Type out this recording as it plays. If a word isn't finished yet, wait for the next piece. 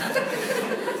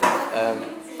Um,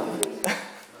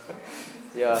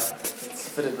 yeah, let's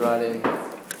fit it right in.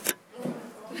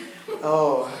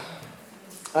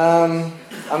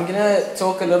 I'm going to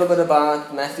talk a little bit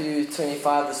about Matthew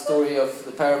 25, the story of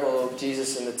the parable of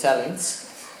Jesus and the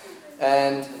talents,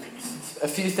 and a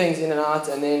few things in and out,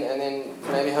 and then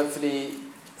maybe hopefully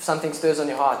something stirs on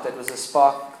your heart that was a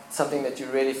spark, something that you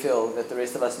really feel that the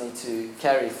rest of us need to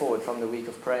carry forward from the week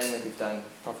of praying that we've done,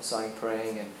 prophesying,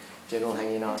 praying, and general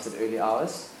hanging out at early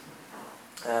hours.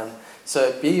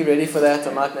 So be ready for that.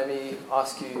 I might maybe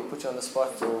ask you, put you on the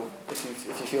spot, or if you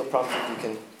feel prompted, you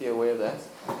can be aware of that.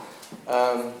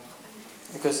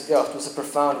 Because it was a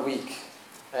profound week,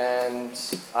 and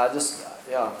I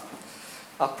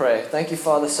pray. Thank you,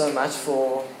 Father, so much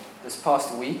for this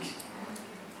past week.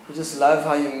 We just love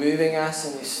how you're moving us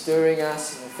and you're stirring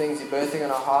us and the things you're birthing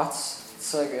in our hearts. It's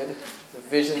so good. The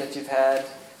vision that you've had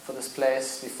for this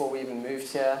place before we even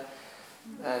moved here.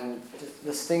 And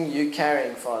this thing you're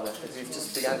carrying, Father, that we've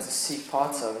just begun to see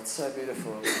parts of. It's so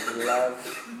beautiful.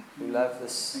 We love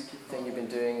this thing you've been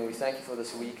doing, and we thank you for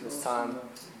this week, this time,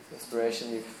 the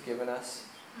inspiration you've given us.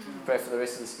 Pray for the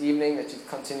rest of this evening that you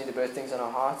continue to birth things in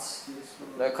our hearts.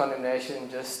 No condemnation,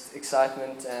 just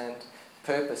excitement and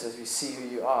purpose as we see who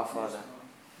you are, Father.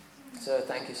 So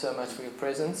thank you so much for your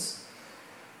presence.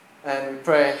 And we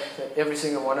pray that every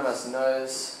single one of us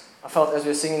knows. I felt as we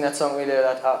were singing that song earlier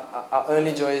that our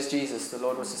only joy is Jesus. The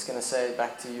Lord was just going to say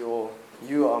back to you all,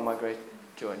 you are my great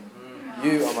joy.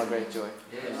 You are my great joy.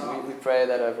 Yes. We pray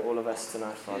that over all of us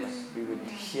tonight, Father. Yes. We would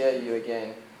hear you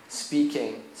again,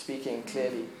 speaking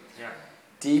clearly,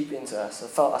 deep into us.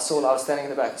 I was standing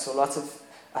in the back, I saw lots of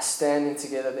us standing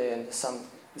together there, and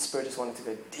the Spirit just wanted to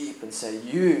go deep and say,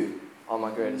 you are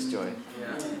my greatest joy.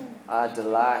 Yeah. I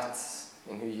delight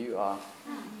in who you are.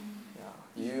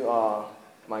 Yeah. You are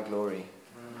my glory.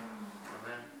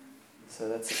 So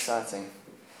that's exciting.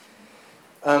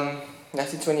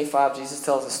 Matthew 25, Jesus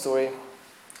tells a story.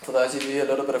 For those of you, a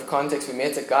little bit of context, we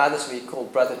met a guy this week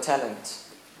called Brother Talent.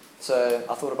 So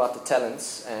I thought about the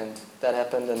talents, and that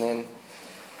happened, and then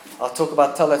I'll tell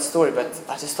that story, but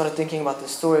I just started thinking about the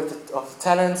story of the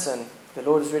talents, and the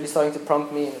Lord is really starting to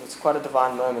prompt me, and it was quite a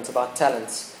divine moment about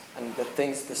talents and the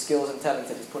skills and talents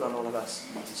that He's put on all of us.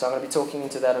 So I'm going to be talking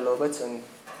into that a little bit, and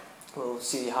we'll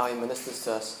see how He ministers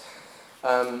to us.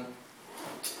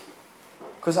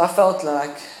 Because I felt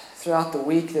like throughout the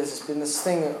week there's been this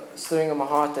thing stirring in my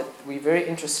heart that we're very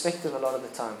introspective a lot of the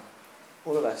time.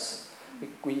 All of us.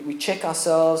 We check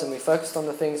ourselves and we focus on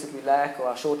the things that we lack or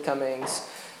our shortcomings,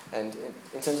 and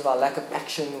in terms of our lack of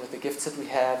action with the gifts that we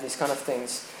have, these kind of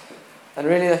things. And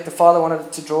really, like, the Father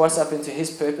wanted to draw us up into His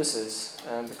purposes,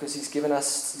 because He's given us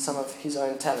some of His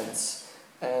own talents,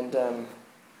 and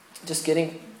just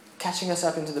catching us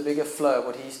up into the bigger flow of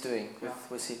what He's doing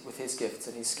with His gifts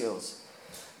and His skills.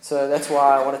 So that's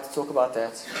why I wanted to talk about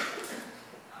that.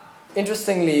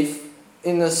 Interestingly,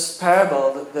 in this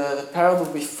parable, the parable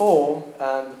before,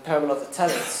 the parable of the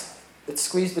talents, it's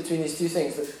squeezed between these two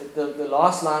things. The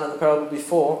last line of the parable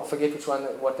before, I forget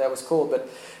what that was called, but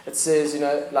it says,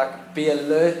 be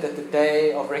alert that the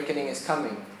day of reckoning is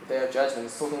coming, the day of judgment.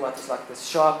 It's talking about this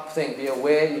sharp thing. Be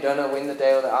aware, you don't know when the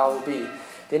day or the hour will be.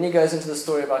 Then he goes into the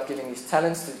story about giving these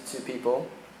talents to people,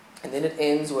 and then it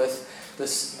ends with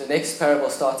this. The next parable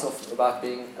starts off about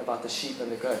the sheep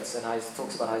and the goats, and how he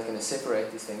talks about how he's going to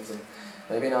separate these things. And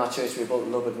maybe in our church we're a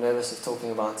little bit nervous of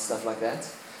talking about stuff like that,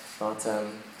 about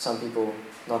some people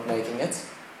not making it.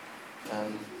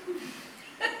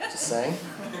 Just saying.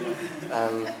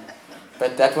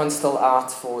 But that one's still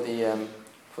out for the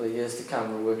years to come.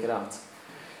 We'll work it out.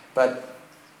 But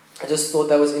I just thought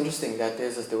that was interesting that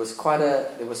there was quite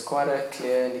a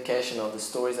clear indication of the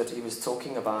stories that he was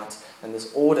talking about, and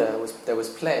this order that was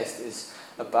placed is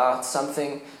about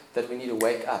something that we need to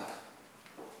wake up.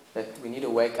 That we need to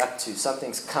wake up to.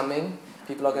 Something's coming.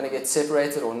 People are going to get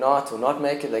separated or not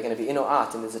make it. They're going to be in or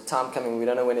out, and there's a time coming. We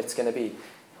don't know when it's going to be.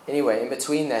 Anyway, in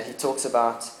between that, he talks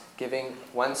about giving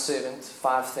one servant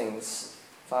 5 things,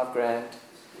 $5,000.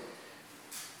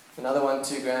 Another one,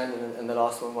 $2,000, and the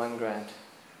last one, $1,000.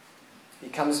 He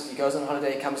goes on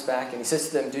holiday, he comes back, and he says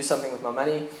to them, do something with my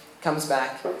money. Comes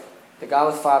back, the guy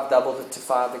with 5 doubled it to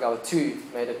 5, the guy with 2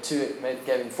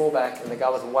 gave him 4 back, and the guy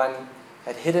with 1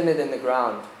 had hidden it in the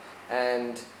ground,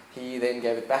 and he then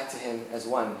gave it back to him as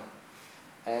 1.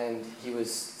 And he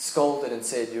was scolded and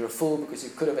said, you're a fool, because you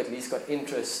could have at least got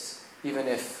interest, even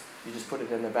if you just put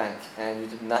it in the bank, and you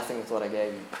did nothing with what I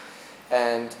gave you.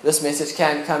 And this message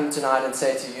can come tonight and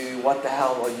say to you, what the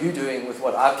hell are you doing with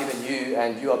what I've given you,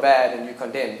 and you are bad and you're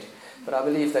condemned. But I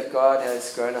believe that God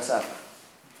has grown us up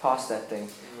past that thing,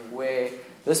 where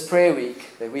this prayer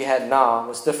week that we had now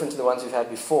was different to the ones we've had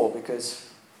before, because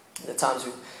the times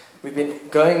we've been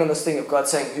going on this thing of God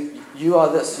saying, you are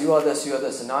this, you are this, you are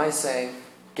this. And now He's saying,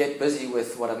 get busy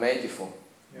with what I made you for.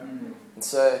 Yeah. And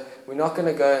so we're not going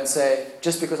to go and say,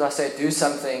 just because I say do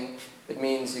something, it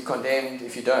means you're condemned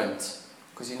if you don't.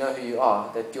 Because you know who you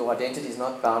are, that your identity is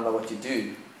not bound by what you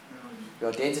do. Your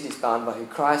identity is bound by who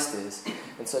Christ is.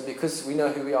 And so because we know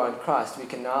who we are in Christ, we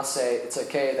can now say it's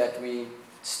okay that we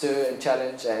stir and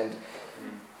challenge and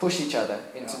push each other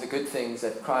into the good things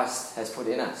that Christ has put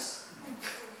in us.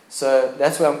 So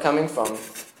that's where I'm coming from.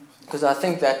 Because I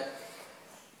think that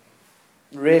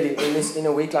really, in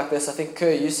a week like this, I think,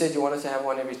 Kerr, you said you wanted to have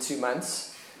one every 2 months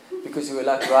because you were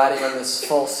like riding on this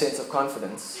false sense of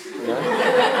confidence. You know?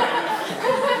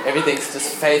 Everything's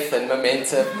just faith and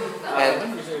momentum.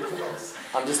 And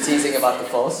I'm just teasing about the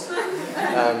false.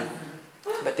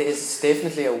 But there is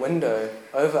definitely a window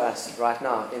over us right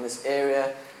now in this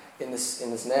area, in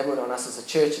this neighborhood, on us as a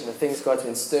church, and the things God's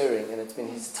been stirring, and it's been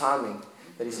His timing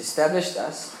that He's established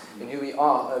us in who we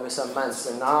are over some months.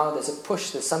 And now there's a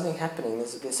push, there's something happening,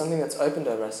 there's something that's opened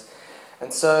over us.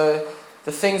 And so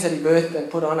the things that He birthed and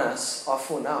put on us are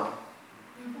for now.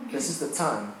 This is the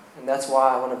time, and that's why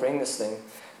I want to bring this thing.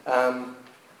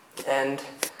 And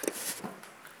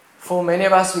for many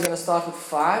of us, we're going to start with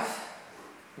 5.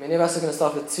 Many of us are going to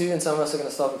start with 2, and some of us are going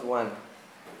to start with 1. And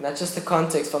that's just the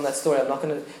context from that story. I'm not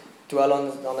going to dwell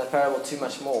on that parable too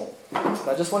much more. But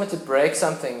I just wanted to break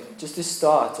something, just to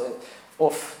start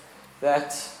off,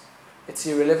 that it's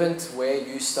irrelevant where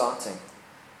you're starting,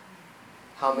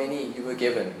 how many you were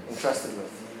given, entrusted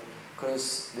with.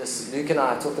 Because Luke and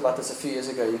I talked about this a few years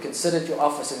ago. You can sit at your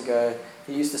office and go,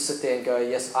 he used to sit there and go,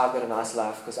 yes, I've got a nice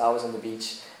life because I was on the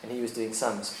beach and he was doing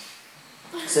sums.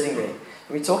 Sitting there.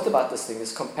 And we talked about this thing,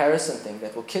 this comparison thing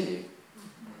that will kill you.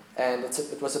 And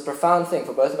it was a profound thing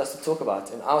for both of us to talk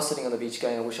about. And I was sitting on the beach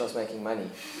going, I wish I was making money.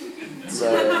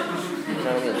 So, you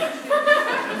know what I mean?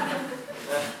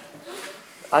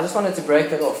 I just wanted to break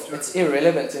that off. It's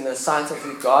irrelevant in the sight of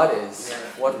who God is,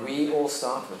 what we all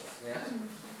start with.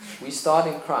 We start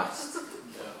in Christ.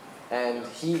 And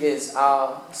He is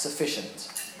our sufficient,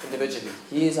 individually.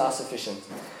 He is our sufficient.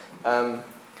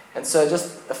 And so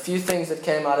just a few things that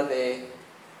came out of there.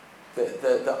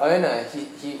 The owner,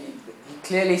 he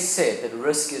clearly said that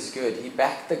risk is good. He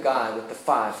backed the guy with the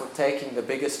 5 for taking the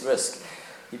biggest risk.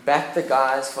 He backed the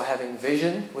guys for having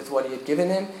vision with what he had given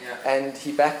him, and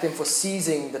he backed them for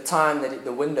seizing the time,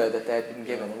 the window that they had been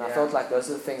given. And I felt like those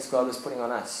are the things God was putting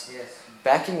on us. Yes.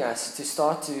 Backing us to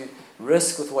start to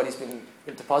risk with what He's been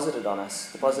deposited on us.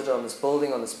 Deposited on this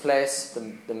building, on this place,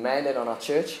 the mandate on our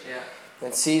church.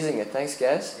 And seizing it. Thanks,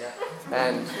 guys.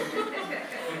 And,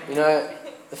 you know,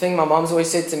 the thing my mom's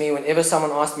always said to me, whenever someone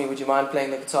asked me, would you mind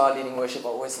playing the guitar, leading worship, I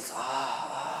always said,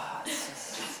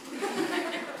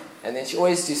 and then she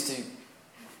always used to,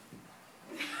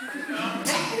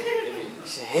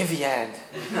 she's a heavy hand.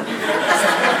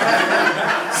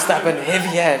 Stubborn,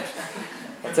 heavy hand.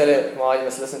 I tell her, Ma, you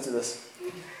must listen to this.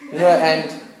 You know, and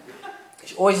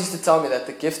she always used to tell me that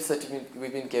the gifts that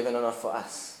we've been given are not for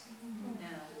us.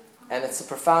 And it's a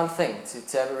profound thing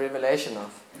to have a revelation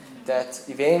of. That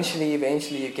eventually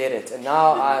you get it. And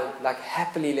now I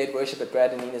happily led worship at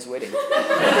Brad and Nina's wedding.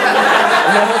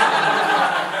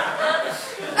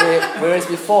 Whereas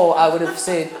before I would have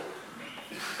said,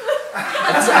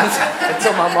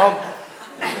 until my mom,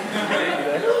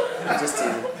 I'm just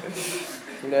teasing.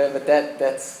 But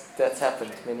that's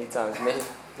happened many times.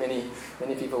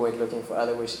 Many people went looking for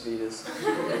other worship leaders.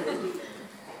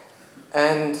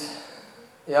 And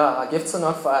our gifts are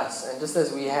not for us. And just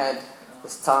as we had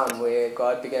this time where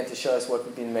God began to show us what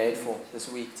we've been made for this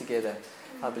week together,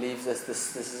 I believe this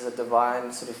is a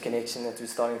divine sort of connection that we're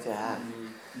starting to have.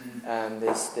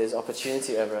 There's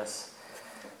opportunity over us.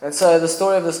 And so the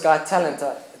story of this guy, Talent,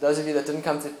 those of you that didn't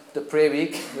come to the prayer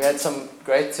week, we had some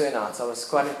great turnouts. I was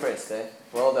quite impressed.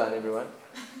 Well done, everyone.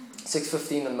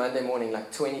 6:15 on Monday morning,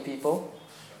 20 people.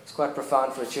 It's quite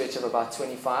profound for a church of about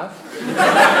 25.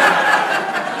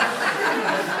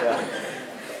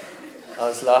 I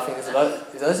was laughing.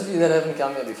 Those of you that haven't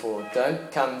come here before,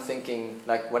 don't come thinking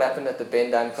what happened at the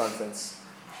Ben Dunn conference.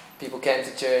 People came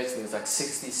to church, and there was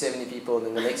 60, 70 people, and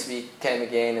then the next week came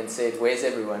again and said, where's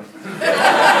everyone?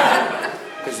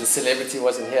 Because the celebrity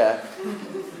wasn't here.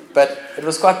 But it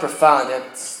was quite profound. It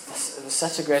was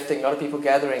such a great thing, a lot of people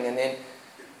gathering. And then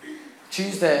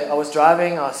Tuesday, I was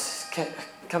driving, I was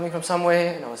coming from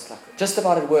somewhere, and I was just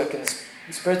about at work, and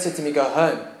the Spirit said to me, go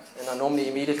home. And I normally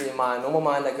immediately, in my normal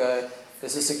mind, I go,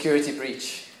 there's a security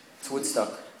breach. It's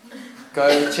Woodstock.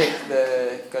 Go check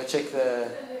the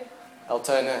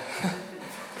Altona.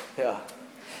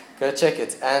 Go check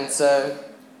it. And so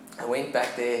I went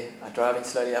back there. I was driving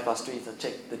slowly up our street. I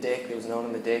checked the deck. There was no one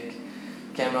on the deck.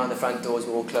 Came around, the front doors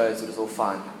were all closed. It was all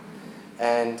fine.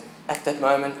 And at that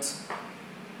moment,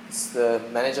 the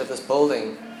manager of this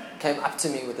building came up to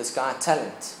me with this guy,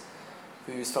 Talent,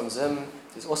 who's from Zim.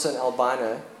 He's also an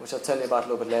albino, which I'll tell you about a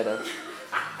little bit later.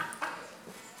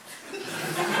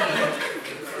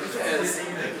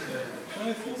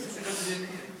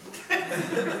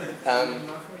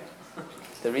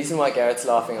 The reason why Garrett's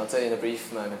laughing, I'll tell you in a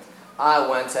brief moment. I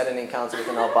once had an encounter with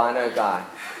an albino guy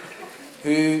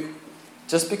who,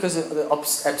 just because of the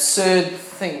absurd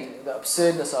thing, the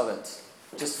absurdness of it,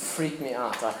 just freaked me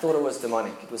out. I thought it was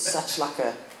demonic. It was such like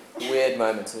a weird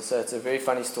moment. So it's a very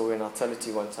funny story, and I'll tell it to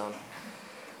you one time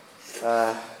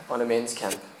on a men's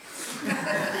camp.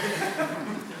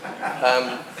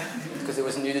 Because there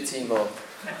was nudity involved.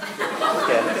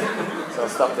 Okay, so I'll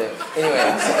stop there.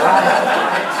 Anyway, so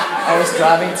I was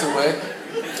driving to work.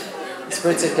 The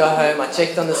Spirit said, go home. I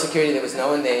checked on the security. There was no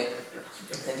one there.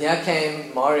 And here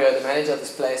came Mario, the manager of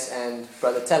this place, and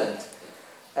Brother Talent.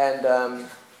 And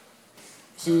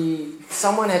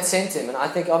someone had sent him, and I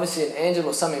think obviously an angel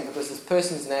or something, because this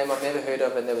person's name I've never heard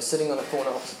of, and they were sitting on a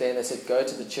corner opposite there, and they said, go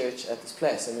to the church at this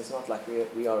place. And it's not like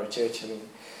we are a church. I mean,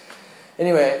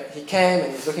 anyway, he came, and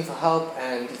he was looking for help,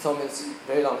 and he told me this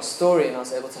very long story, and I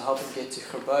was able to help him get to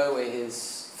Gerbo, where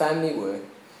his family were.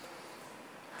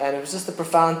 And it was just a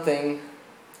profound thing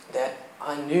that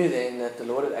I knew then that the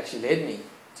Lord had actually led me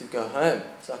to go home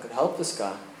so I could help this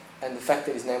guy. And the fact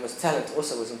that his name was Talent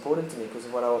also was important to me because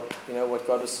of what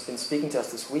God has been speaking to us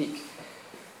this week.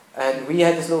 And we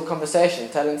had this little conversation,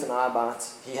 Talent and I, about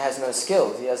he has no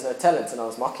skills, he has no talent, and I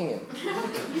was mocking him.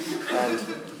 And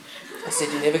I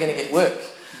said, you're never going to get work.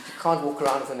 You can't walk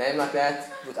around with a name like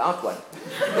that without one.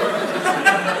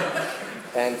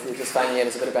 And it was funny, and it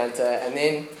was a bit of banter. And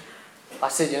then I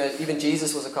said, even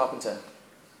Jesus was a carpenter.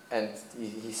 And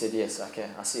he said, yes, okay,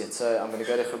 I see it. So I'm going to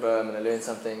go to Gerbo, I'm going to learn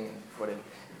something, and whatever.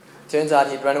 Turns out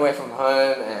he'd run away from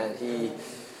home, and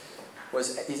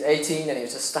he's 18, and he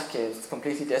was just stuck here. It's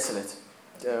completely desolate.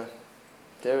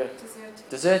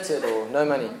 Deserted or no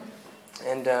money.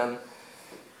 And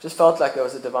just felt like there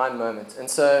was a divine moment. And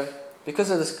so, because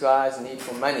of this guy's need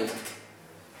for money,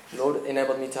 the Lord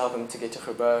enabled me to help him to get to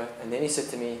Gerbo. And then he said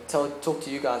to me, talk to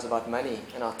you guys about money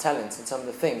and our talents and some of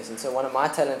the things. And so one of my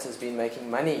talents has been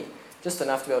making money, just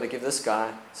enough to be able to give this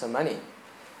guy some money.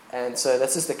 And so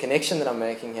this is the connection that I'm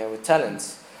making here with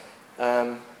talents.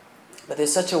 But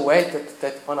there's such a weight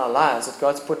that on our lives, that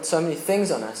God's put so many things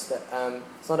on us that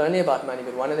it's not only about money,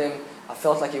 but one of them I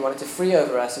felt like He wanted to free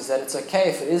over us is that it's okay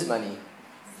if it is money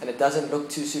and it doesn't look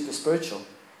too super spiritual.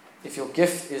 If your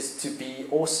gift is to be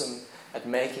awesome at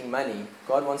making money,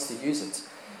 God wants to use it.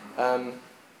 And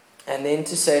then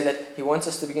to say that He wants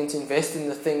us to begin to invest in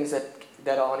the things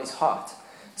that are on His heart.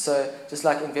 So just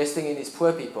like investing in His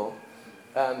poor people,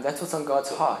 that's what's on God's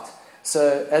heart.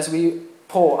 So as we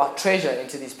pour our treasure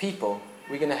into these people,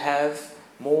 we're going to have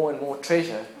more and more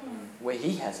treasure where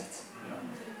He has it.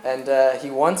 And He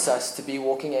wants us to be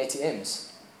walking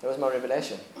ATMs. That was my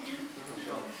revelation.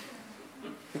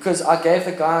 Because I gave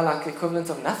the guy like the equivalent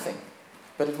of nothing.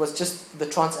 But it was just the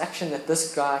transaction that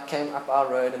this guy came up our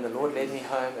road and the Lord led me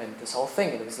home and this whole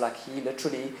thing. And it was like He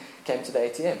literally came to the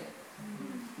ATM.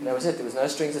 And that was it. There was no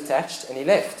strings attached, and He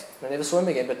left. I never saw him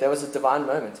again, but that was a divine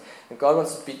moment. And God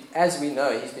wants to be, as we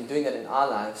know, He's been doing that in our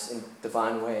lives in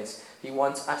divine ways. He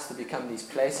wants us to become these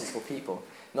places for people.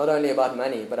 Not only about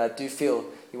money, but I do feel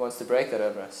He wants to break that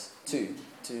over us too.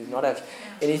 To not have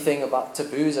anything about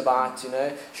taboos about,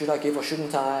 should I give or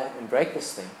shouldn't I, and break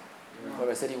this thing. Like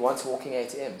I said, He wants walking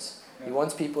ATMs. He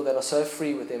wants people that are so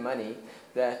free with their money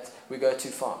that we go too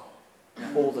far.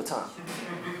 All the time.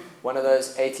 One of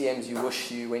those ATMs you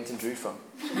wish you went and drew from.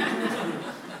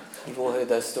 You've all heard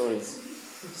those stories.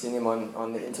 Seen them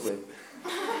on the interweb.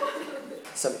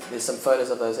 There's some photos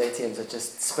of those ATMs that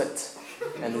just spit.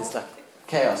 And there's like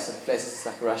chaos in places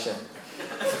like Russia.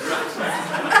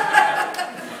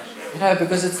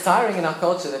 Because it's tiring in our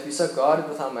culture that we're so guarded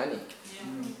with our money.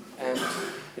 And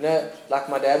like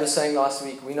my dad was saying last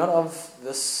week, we're not of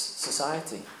this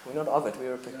society. We're not of it.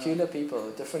 We're a peculiar people,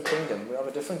 a different kingdom. We're of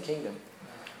a different kingdom.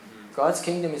 God's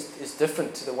kingdom is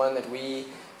different to the one that we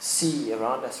see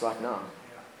around us right now.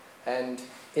 And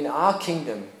in our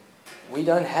kingdom, we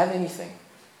don't have anything.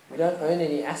 We don't own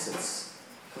any assets.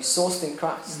 We're sourced in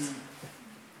Christ.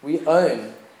 We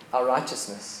own our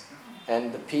righteousness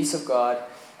and the peace of God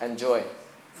and joy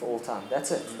for all time.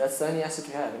 That's it. That's the only asset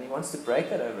we have. And He wants to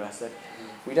break that over us. That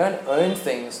we don't own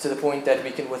things to the point that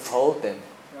we can withhold them.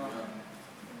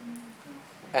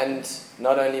 And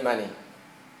not only money.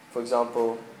 For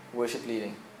example, worship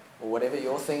leading. or whatever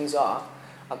your things are,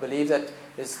 I believe that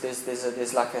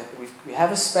we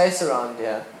have a space around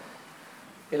here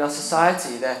in our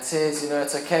society that says,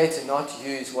 it's okay to not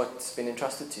use what's been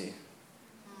entrusted to you.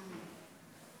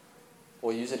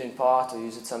 Or use it in part, or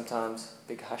use it sometimes.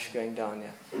 Big hush going down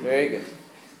here. Very good.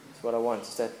 That's what I want.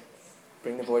 Is that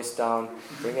bring the voice down,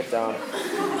 bring it down.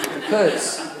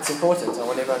 Because it's important. I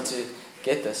want everyone to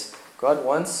get this. God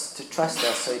wants to trust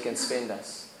us so He can spend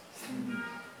us.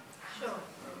 Sure.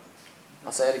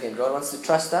 I'll say it again. God wants to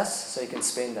trust us so He can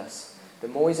spend us. The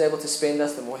more He's able to spend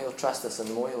us, the more He'll trust us, and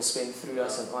the more He'll spend through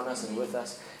us and on us and with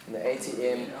us. And the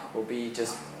ATM will be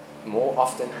just more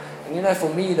often. And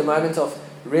for me, the moment of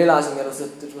realizing that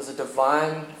it was a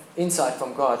divine insight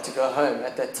from God to go home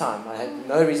at that time. I had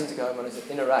no reason to go home. I was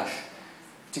in a rush.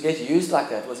 To get used like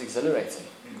that was exhilarating.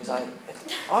 Because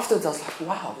afterwards I was like,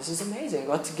 wow, this is amazing.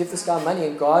 God to give this guy money,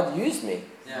 and God used me.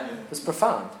 Yeah. It was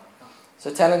profound.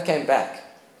 So talent came back.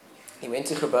 He went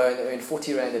to Grabo and they earned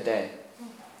 40 Rand a day.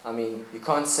 I mean, you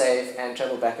can't save and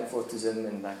travel back and forth to Zim,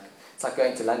 and it's like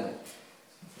going to London.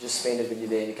 You just spend it when you're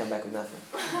there and you come back with nothing.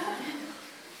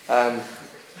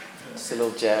 Just a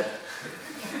little jab.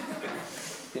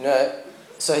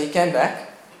 So he came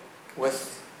back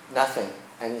with nothing.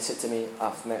 And he said to me,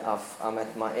 I'm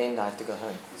at my end, I have to go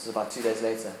home. This was about 2 days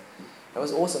later. It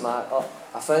was awesome.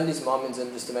 I phoned his mom and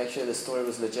Zim just to make sure the story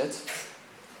was legit.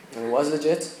 And it was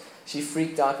legit. She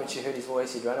freaked out when she heard his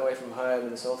voice. He'd run away from home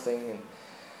and this whole thing. And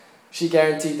she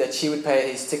guaranteed that she would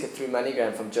pay his ticket through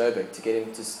MoneyGram from Joburg to get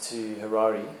him to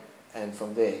Harare, and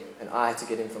from there. And I had to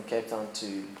get him from Cape Town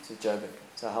to Joburg.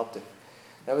 So I helped him.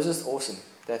 That was just awesome.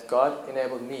 That God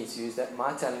enabled me to use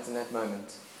my talent in that moment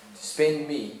to spend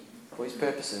me for His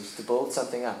purposes, to build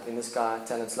something up in this guy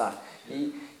Talent's life.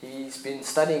 He's been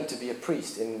studying to be a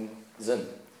priest in Zim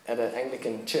at an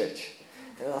Anglican church.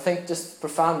 And I think just a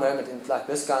profound moment in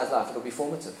this guy's life, it'll be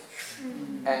formative.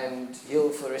 And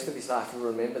for the rest of his life, he'll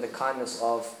remember the kindness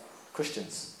of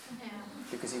Christians.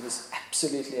 Because he was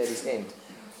absolutely at his end.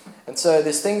 And so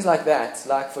there's things like that,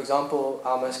 like for example,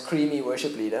 our most creamy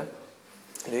worship leader,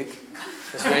 Luke.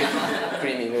 It's very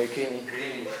creamy, very creamy.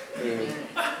 Creamy.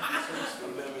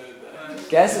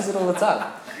 Gaz says it all the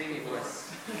time. Creamy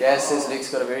voice. Gaz says Luke's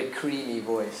got a very creamy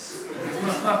voice.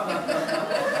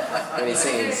 When he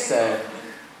sings, so,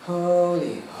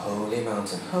 holy, holy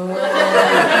mountain, holy.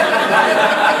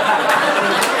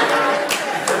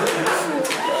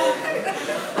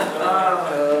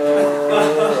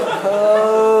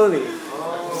 Holy.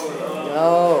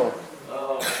 No.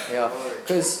 Yeah.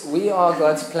 Because we are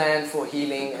God's plan for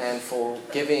healing and for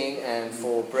giving and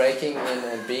for breaking in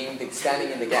and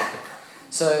standing in the gap.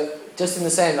 So, just in the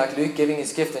same, like Luke giving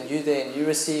his gift and you there and you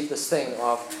receive this thing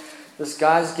of this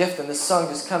guy's gift, and this song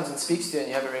just comes and speaks to you and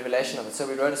you have a revelation of it. So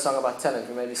we wrote a song about talent,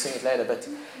 we maybe sing it later, but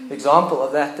the example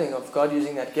of that thing, of God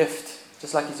using that gift,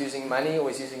 just like He's using money, or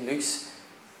He's using Luke's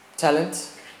talent,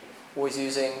 or He's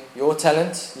using your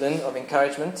talent, Lynn, of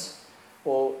encouragement,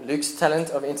 or Luke's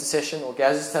talent of intercession, or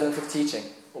Gaz's talent of teaching,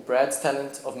 or Brad's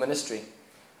talent of ministry.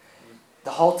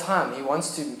 The whole time He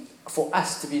wants for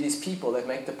us to be these people that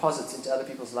make deposits into other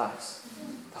people's lives.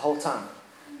 The whole time.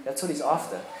 That's what He's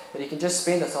after. That He can just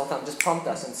spend us the whole time, just prompt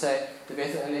us and say, to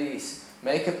Bethel and Elise,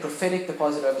 make a prophetic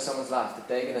deposit over someone's life that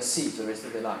they're going to see for the rest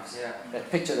of their lives. Yeah.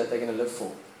 That picture that they're going to live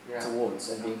for, Yeah. towards,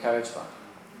 and be encouraged by.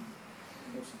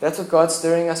 That's what God's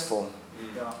stirring us for.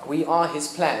 Yeah. We are His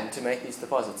plan to make these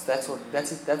deposits. That's our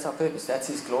purpose. That's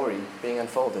His glory being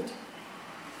unfolded.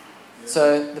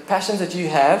 So the passions that you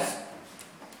have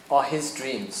are His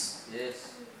dreams.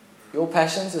 Yes. Your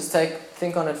passions, just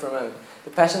think on it for a moment.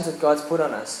 The passions that God's put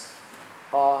on us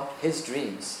are His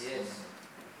dreams. Yes.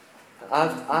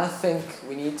 I think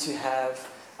we need to have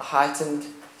a heightened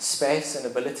space and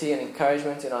ability and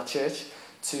encouragement in our church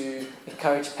to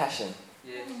encourage passion.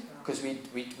 Yes. Because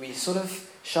we sort of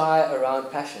shy around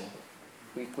passion.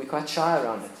 We're quite shy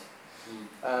around it.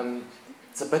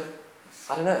 It's a bit,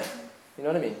 I don't know. You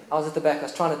know what I mean? I was at the back, I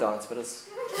was trying to dance, but it's...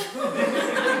 You know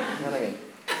what I mean?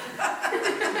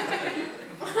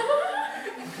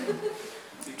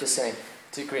 Just saying,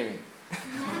 too creamy. I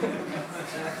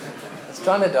was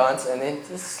trying to dance and then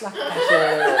just like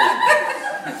passion.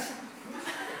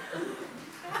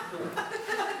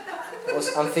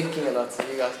 I'm thinking a lot, so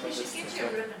you guys can just...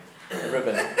 A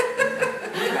ribbon.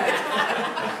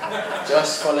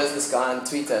 Josh follows this guy on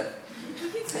Twitter.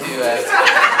 Who,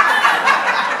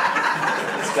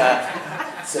 this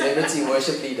guy, celebrity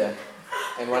worship leader.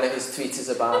 And one of his tweets is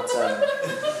about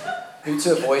who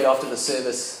to avoid after the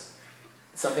service.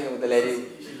 Something with the lady.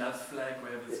 She loves flag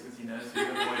wavers because he knows who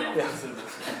to avoid after the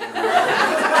service.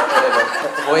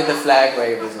 Whatever. Avoid the flag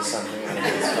wavers or something.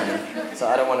 It's funny. So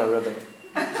I don't want a ribbon.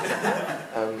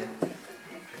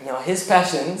 His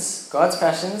passions, God's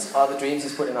passions, are the dreams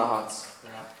He's put in our hearts.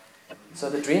 So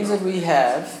the dreams that we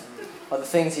have are the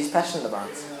things He's passionate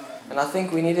about. And I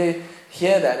think we need to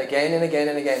hear that again and again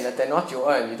and again, that they're not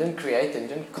your own. You didn't create them. You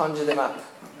didn't conjure them up.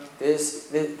 There's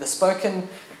the spoken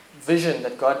vision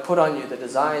that God put on you, the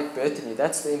desire birthed in you.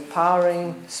 That's the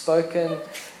empowering, spoken,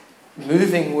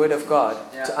 moving word of God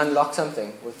to unlock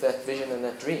something with that vision and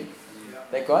that dream.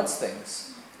 They're God's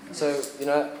things. So,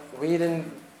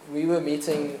 we were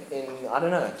meeting in, I don't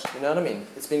know, you know what I mean?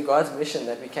 It's been God's mission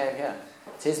that we came here.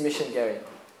 It's His mission, Gary.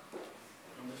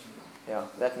 Yeah,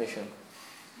 that mission.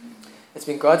 It's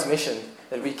been God's mission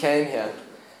that we came here,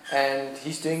 and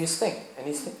He's doing His thing, and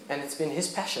it's been His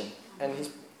passion, and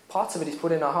parts of it He's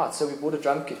put in our hearts. So we bought a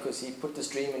drum kit because He put this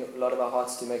dream in a lot of our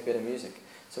hearts to make better music.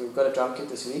 So we've got a drum kit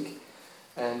this week,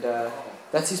 and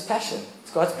that's His passion.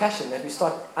 It's God's passion that we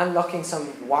start unlocking some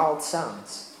wild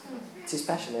sounds. It's His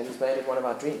passion, and He's made it one of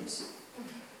our dreams.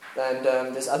 And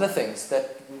there's other things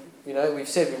that, we've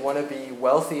said we want to be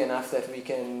wealthy enough that we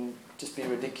can just be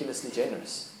ridiculously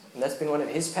generous. And that's been one of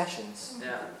His passions.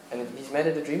 Yeah. And He's made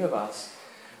it a dream of ours.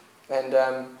 And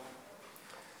I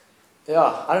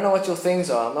don't know what your things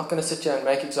are. I'm not going to sit here and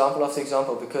make example after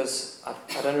example because I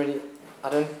don't really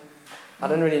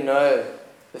know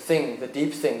the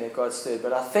deep thing that God stirred.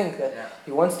 But I think that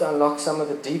He wants to unlock some of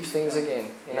the deep things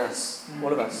again in us,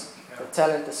 all of us. The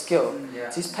talent, the skill.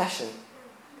 It's His passion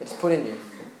that He's put in you.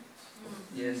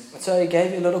 Yes. And so He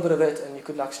gave you a little bit of it, and you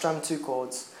could strum 2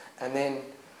 chords, and then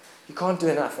you can't do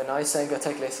enough. And now He's saying, go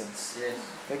take lessons. Yes.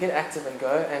 Go get active and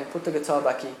go and put the guitar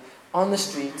bucky on the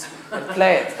street and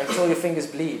play it until your fingers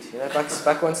bleed.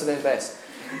 Buck wants to learn bass.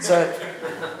 So,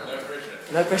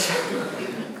 no pressure.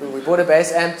 Cool. We bought a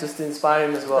bass amp just to inspire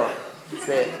him as well. It's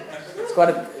there. It's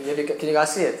quite can you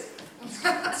guys see it?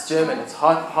 It's German. It's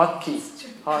hot key.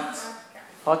 Hot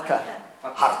cut.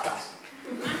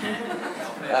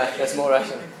 That's more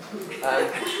Russian.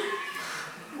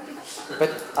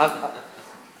 But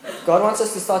God wants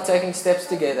us to start taking steps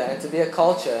together and to be a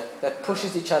culture that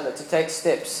pushes each other to take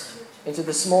steps into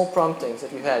the small promptings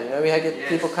that we've had. We get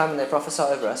people come and they prophesy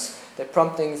over us. They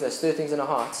prompt things, they stir things in our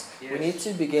hearts. Yes. We need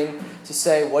to begin to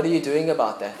say, what are you doing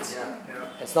about that?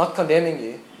 Yeah. It's not condemning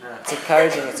you. No. It's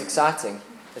encouraging, it's exciting.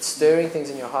 It's stirring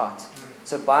things in your heart.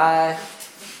 So buy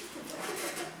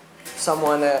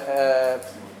someone a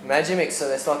Magimix so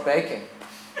they start baking.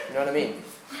 You know what I mean?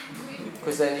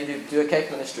 Because they need to do a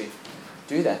cake ministry.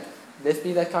 Do that. Let's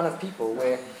be that kind of people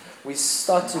where we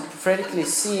start to prophetically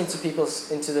see into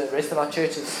the rest of our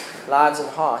church's lives and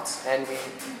hearts, and we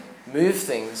move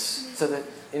things so that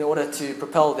in order to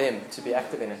propel them to be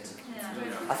active in it.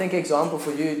 I think example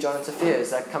for you, John and Sophia,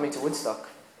 is coming to Woodstock.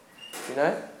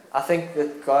 I think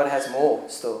that God has more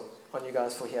still on you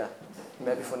guys for here.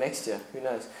 Maybe for next year. Who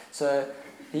knows? So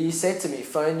He said to me,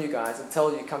 phone you guys and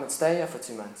tell you come and stay here for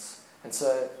 2 months. And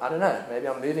so, I don't know, maybe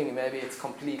I'm moving and maybe it's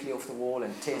completely off the wall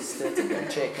and test it and go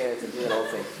check it and do the whole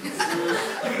thing.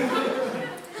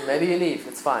 Maybe you leave,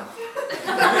 it's fine.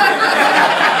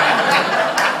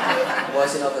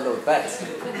 Was not the Lord. But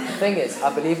the thing is,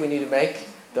 I believe we need to make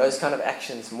those kind of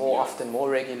actions more often, more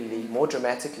regularly, more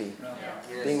dramatically.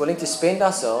 Yes. Being willing to spend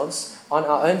ourselves on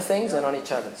our own things and on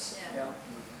each other's. Yeah.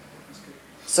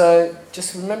 So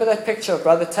just remember that picture of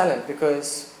Brother Talent,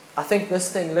 because I think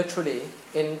this thing literally,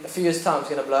 in a few years' time, is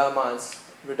going to blow our minds.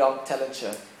 Redonk Talent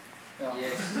Show. Yeah.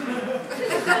 Yes.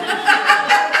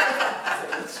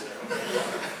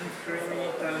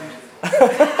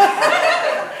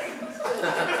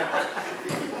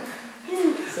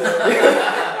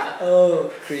 Oh,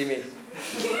 creamy.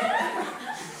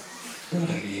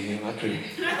 My creamy.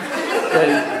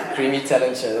 Creamy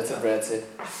Talent Show, that's what Brad said.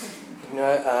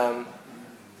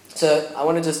 So I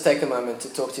want to just take a moment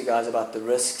to talk to you guys about the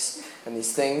risks and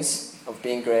these things of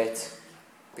being great,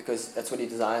 because that's what He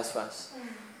desires for us.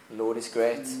 The Lord is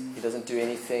great. He doesn't do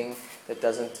anything that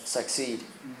doesn't succeed.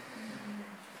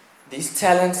 These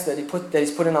talents that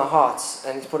He's put in our hearts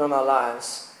and He's put on our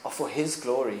lives are for His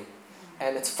glory.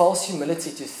 And it's false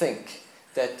humility to think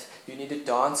that you need to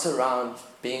dance around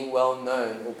being well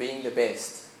known or being the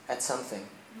best at something.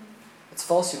 It's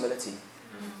false humility,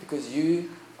 because you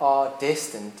are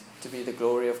destined to be the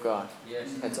glory of God. Yes.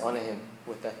 And to honor Him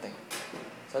with that thing.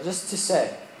 So just to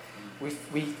say, we're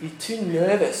too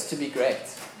nervous to be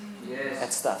great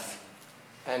at stuff.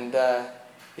 And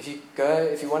if you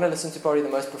want to listen to probably the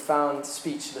most profound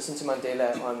speech, listen to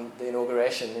Mandela on the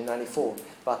inauguration in 1994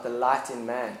 about the light in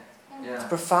man. Yeah. It's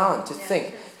profound to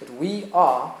think that we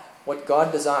are what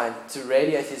God designed to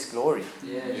radiate His glory.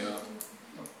 Yes. Yeah.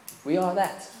 We are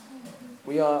that.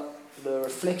 We are the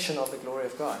reflection of the glory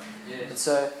of God. Yes. And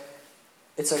so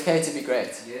it's okay to be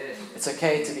great. Yes. It's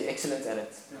okay to be excellent at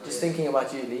it. Just thinking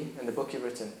about you, Lee, and the book you've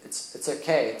written, it's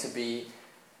okay to be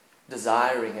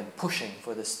desiring and pushing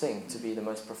for this thing to be the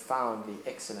most profoundly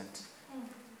excellent.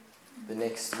 The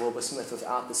next Wilbur Smith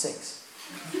without the sex.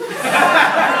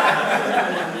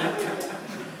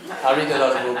 I read a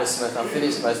lot of Wilbur Smith. I'm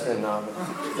finished most of them now, but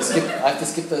I have to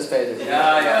skip those pages.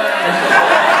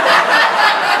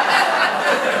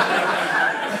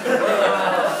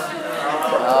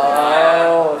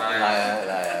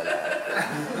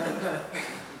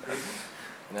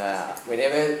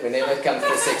 Whenever it comes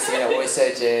to sex, I always say,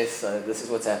 Jess, this is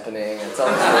what's happening. It's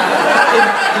obviously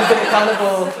keep it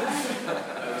accountable.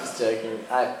 I'm just joking.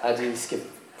 I do skip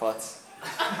parts.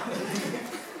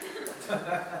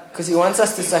 Because he wants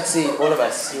us to succeed, all of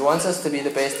us. He wants us to be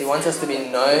the best. He wants us to be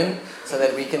known so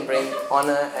that we can bring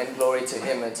honor and glory to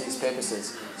him and to his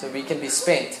purposes. So we can be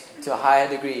spent to a higher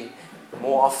degree,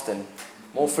 more often,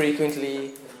 more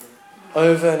frequently,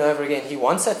 over and over again. He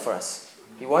wants that for us.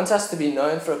 He wants us to be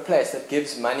known for a place that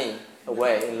gives money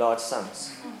away in large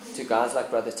sums to guys like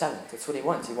Brother Talent. That's what he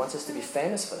wants. He wants us to be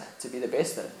famous for that, to be the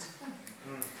best at it.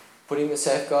 Putting the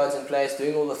safeguards in place,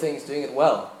 doing all the things, doing it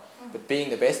well, but being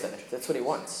the best at it. That's what he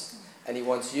wants. And he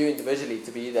wants you individually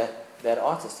to be that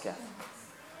artist, Kath.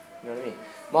 You know what I mean?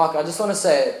 Mark, I just want to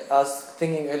say, I was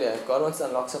thinking earlier, God wants to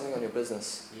unlock something on your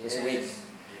business this week.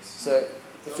 So,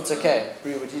 if it's okay,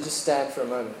 Brew, would you just stand for a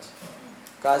moment?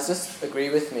 Guys, just agree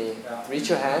with me. Reach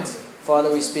your hands. Father,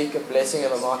 we speak a blessing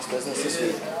over Mark's business this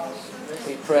week.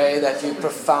 We pray that you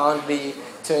profoundly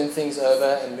turn things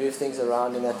over and move things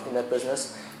around in that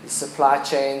business. The supply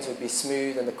chains would be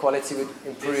smooth and the quality would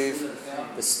improve.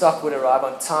 The stock would arrive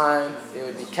on time. There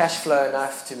would be cash flow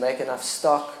enough to make enough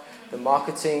stock. The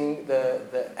marketing, the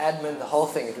admin, the whole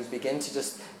thing, it would begin to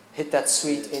just hit that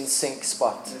sweet in sync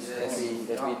spot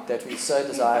that we so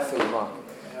desire for you, Mark.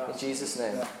 In Jesus'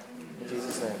 name. In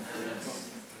Jesus' name.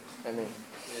 Amen.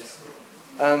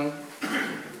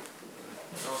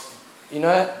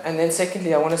 And then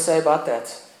secondly, I want to say about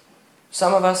that.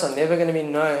 Some of us are never going to be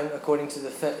known according to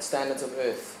the standards of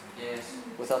earth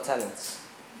with our talents.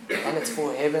 And it's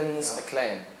for heaven's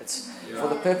acclaim. It's for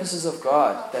the purposes of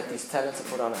God that these talents are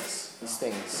put on us, these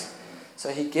things. So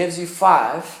he gives you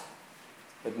 5,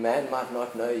 but man might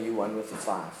not know you one with the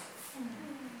 5.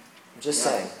 I'm just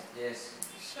saying. Yes.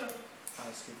 Sure.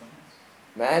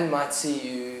 Man might see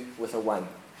you with a 1.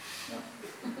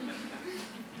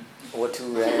 Or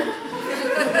 2 rand.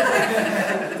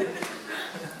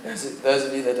 Those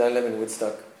of you that don't live in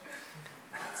Woodstock,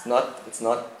 it's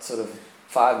not sort of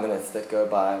 5 minutes that go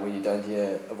by where you don't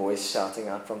hear a voice shouting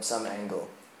out from some angle.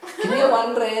 Give me a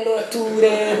 1 rand or a 2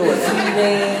 rand or a 3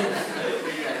 rand.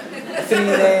 A 3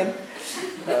 rand.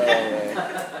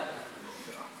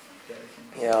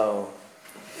 Yo.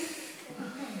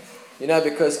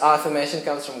 Because our affirmation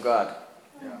comes from God.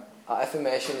 Our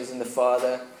affirmation is in the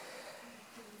Father.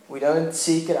 We don't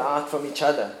seek it out from each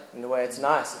other. In a way, it's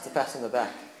nice. It's a pat on the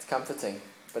back. It's comforting.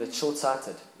 But it's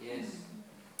short-sighted. Yes.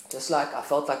 Just like I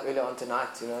felt like earlier on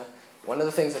tonight, one of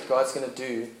the things that God's going to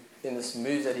do in this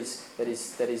move that he's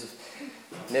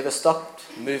never stopped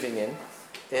moving in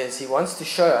is he wants to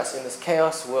show us in this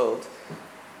chaos world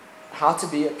how to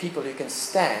be a people who can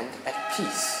stand at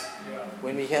peace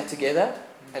when we're here together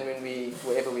and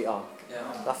wherever we are.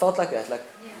 Yeah. I felt like that, like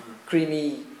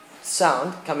creamy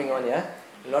sound coming on here.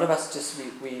 A lot of us just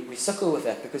we suckle with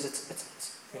that because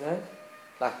it's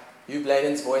like Hugh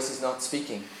Bladen's voice is not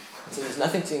speaking, so there's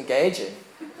nothing to engage in.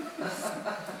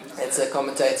 It's a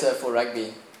commentator for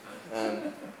rugby,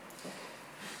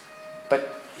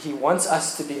 but he wants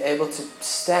us to be able to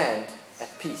stand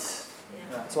at peace.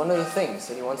 It's one of the things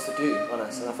that he wants to do on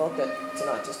us, and I felt that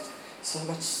tonight. Just so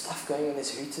much stuff going on.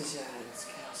 There's hooters here, and it's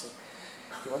chaos.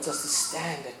 And he wants us to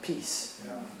stand at peace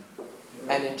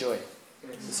and enjoy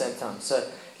at the same time. So,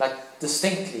 like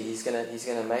distinctly, he's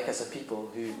gonna make us a people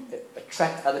who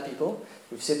attract other people.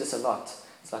 We've said this a lot.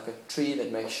 It's like a tree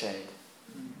that makes shade,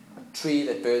 a tree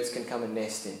that birds can come and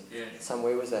nest in.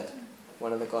 Somewhere was that?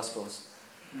 One of the Gospels,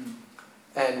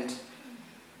 and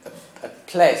a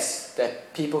place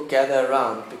that people gather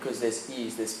around because there's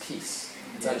ease, there's peace.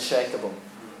 It's unshakable.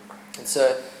 And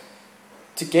so,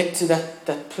 to get to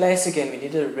that place again, we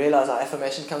need to realize our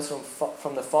affirmation comes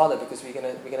from the Father, because we're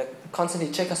gonna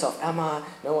constantly check ourselves.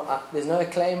 There's no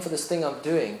acclaim for this thing I'm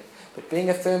doing. But being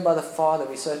affirmed by the Father,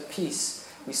 we're so at peace.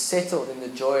 We're settled in the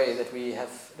joy that we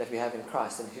have in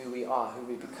Christ and who we are, who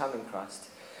we become in Christ.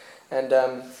 And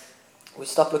we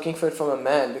stop looking for it from a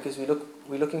man, because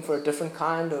we're looking for a different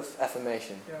kind of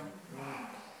affirmation.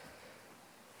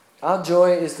 Our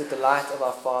joy is the delight of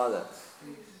our Father.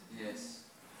 Yes.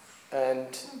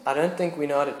 And I don't think we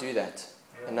know how to do that.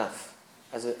 enough.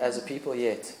 As a people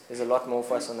yet. There's a lot more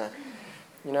for us on that.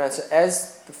 You know, and so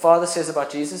as the Father says about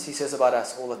Jesus, He says about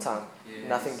us all the time. Yes.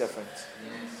 Nothing different.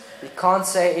 Yes. He can't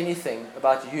say anything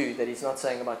about you that He's not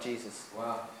saying about Jesus.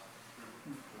 Wow.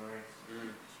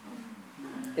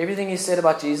 Everything He said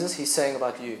about Jesus, He's saying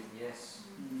about you. Yes.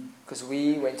 Because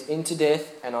we went into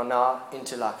death and are now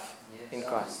into life Yes. in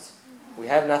Christ. We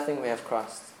have nothing, we have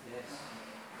Christ. Yes.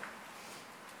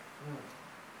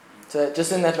 So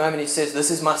just in that moment He says, this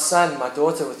is my son, my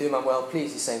daughter with whom I'm well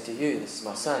pleased. He's saying to you, this is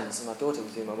my son, this is my daughter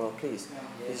with whom I'm well pleased.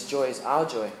 His joy is our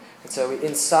joy. And so we're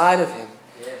inside of Him.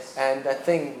 Yes. And that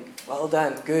thing, well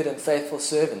done, good and faithful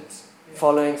servant,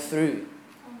 following through.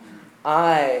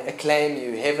 I acclaim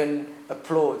you. Heaven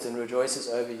applauds and rejoices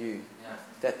over you. Yeah.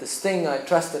 That this thing I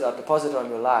trusted, I deposited on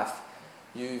your life,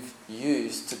 you've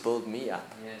used to build me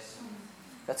up. Yes.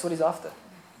 That's what He's after.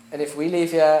 And if we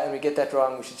leave here and we get that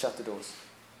wrong, we should shut the doors.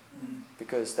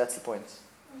 Because that's the point.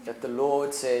 That the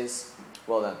Lord says,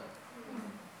 well done.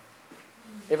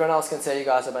 Everyone else can say you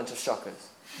guys are a bunch of shockers.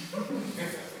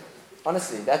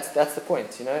 Honestly, that's the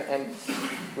point, you know. And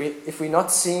if we're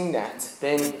not seeing that,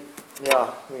 then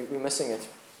yeah, we're missing it.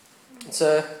 And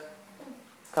so,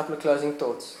 a couple of closing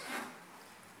thoughts.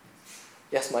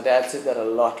 Yes, my dad said that a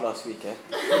lot last week, eh?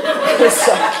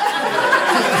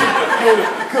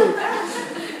 Cool.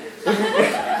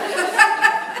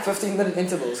 15-minute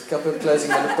intervals, couple of closing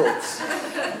minute thoughts.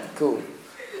 Cool.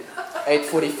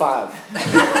 8:45.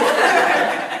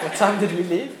 What time did we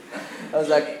leave? I was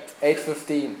like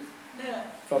 8:15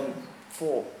 from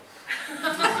 4.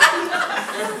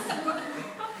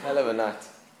 Hell of a night.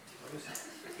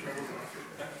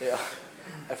 Yeah,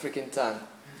 African time.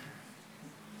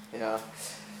 Yeah.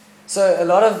 So a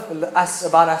lot of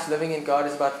us living in God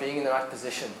is about being in the right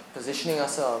position, positioning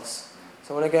ourselves.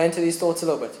 So I want to go into these thoughts a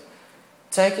little bit.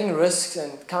 Taking risks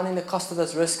and counting the cost of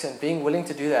those risks and being willing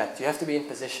to do that, you have to be in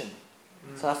position.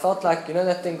 So I felt like, you know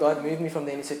that thing, God moved me from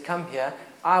there and He said, come here.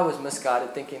 I was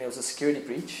misguided thinking it was a security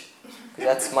breach.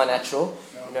 That's my natural,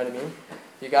 you know what I mean?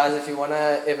 You guys, if you want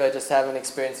to ever just have an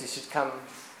experience, you should come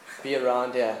be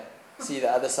around here, see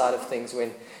the other side of things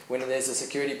when there's a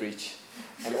security breach.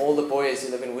 And all the boys who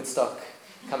live in Woodstock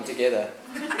come together.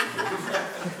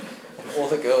 And all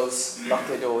the girls lock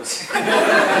their doors.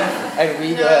 And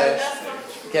we go,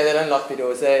 okay, they don't lock their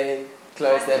doors, they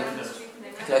close them.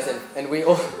 And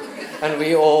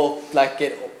we all like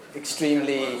get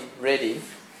extremely ready.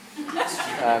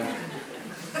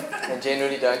 And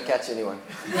generally don't catch anyone.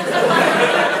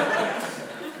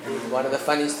 One of the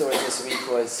funny stories this week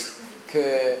was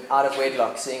Kerr out of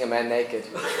wedlock seeing a man naked.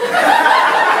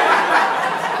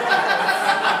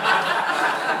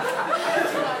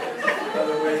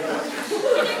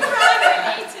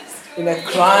 In a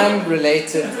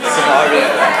crime-related scenario.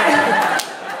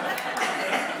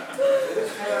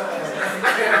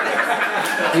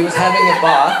 He was having a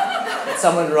bath and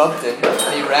someone robbed him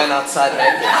and he ran outside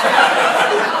naked.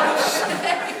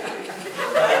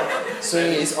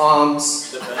 Swinging his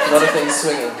arms, a lot of things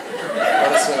swinging. A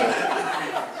lot of swinging.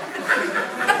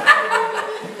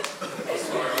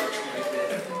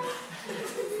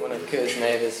 One of Kerr's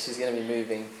neighbours, she's going to be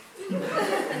moving. Yeah.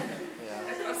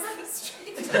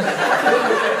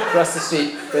 Across the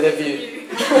street, better view.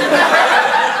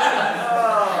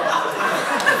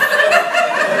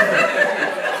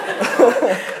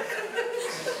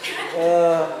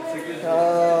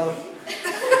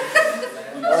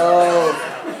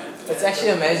 It's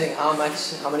actually amazing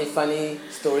how many funny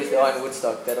stories there are in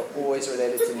Woodstock that are always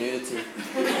related to nudity.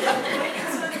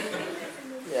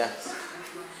 Yeah.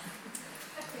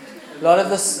 A lot of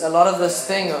this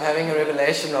thing of having a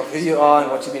revelation of who you are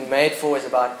and what you've been made for is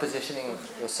about positioning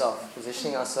yourself,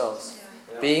 positioning ourselves.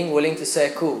 Being willing to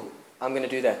say, cool, I'm going to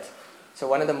do that. So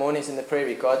one of the mornings in the prayer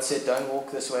week, God said, don't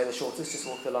walk this way, the shortest, just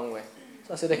walk the long way.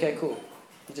 So I said, okay, cool.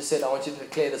 He just said, I want you to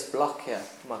declare this block here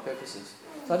for my purposes.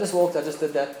 So I just walked, I just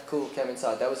did that, cool, came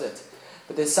inside, that was it.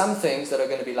 But there's some things that are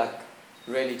going to be like,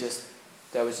 really just,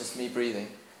 that was just me breathing.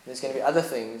 There's going to be other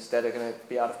things that are going to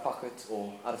be out of pocket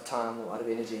or out of time or out of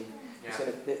energy. Yeah.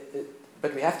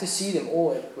 But we have to see them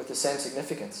all with the same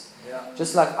significance. Yeah.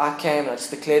 Just like I came and I just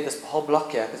declared this whole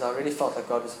block here because I really felt like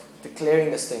God was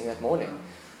declaring this thing that morning.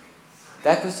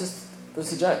 That was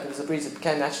a joke, it was a breeze, it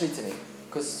came naturally to me.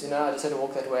 Because, I just had to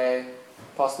walk that way,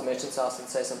 past the merchant's house and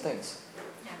say some things.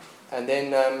 Yeah. And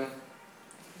then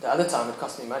the other time it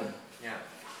cost me money,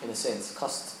 in a sense. It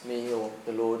cost me or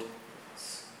the Lord,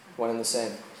 it's one and the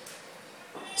same.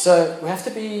 So we have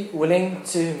to be willing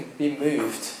to be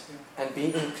moved and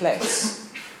be in place,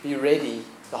 be ready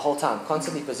the whole time,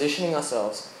 constantly positioning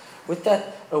ourselves with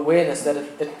that awareness that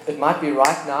it might be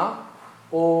right now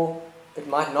or it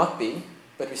might not be,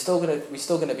 but we're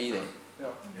still gonna be there. Yeah.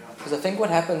 Because I think what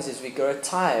happens is we grow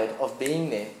tired of being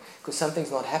there because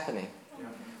something's not happening. Yeah.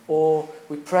 Or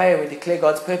we pray and we declare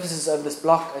God's purposes over this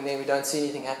block and then we don't see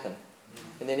anything happen.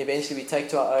 And then eventually we take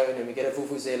to our own and we get a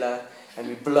vuvuzela and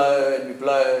we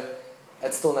blow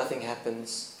and still nothing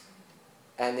happens.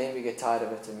 And then we get tired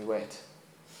of it and we wait.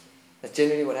 That's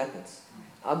generally what happens.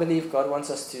 I believe God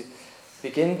wants us to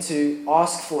begin to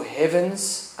ask for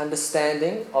heaven's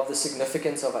understanding of the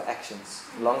significance of our actions.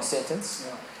 Long sentence.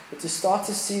 Yeah. But to start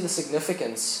to see the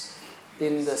significance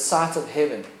in the sight of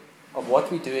heaven of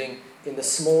what we're doing in the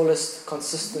smallest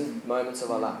consistent moments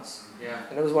of our lives. Yeah.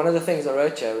 And it was one of the things I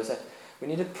wrote here was that we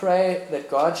need to pray that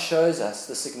God shows us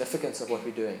the significance of what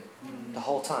we're doing the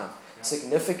whole time. Yeah.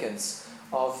 Significance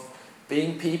of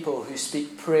being people who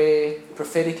speak prayer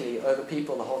prophetically over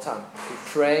people the whole time. Who are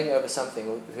praying over something,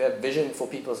 or who have vision for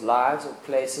people's lives or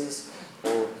places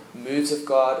or moves of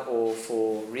God or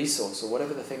for resource or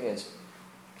whatever the thing is.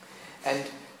 And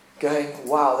going,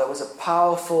 wow, that was a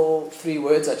powerful 3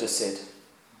 words I just said.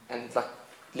 And like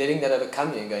letting that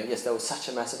overcome you and going, yes, that was such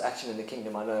a massive action in the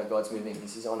kingdom. I know God's moving,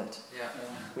 He's on it. Yeah.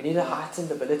 We need a heightened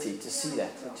ability to see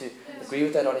that and to agree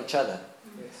with that on each other.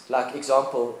 Like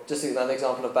example, just another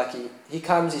example of Bucky. He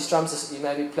comes, he strums, he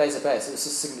maybe plays a bass. It's a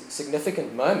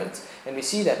significant moment. And we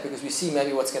see that because we see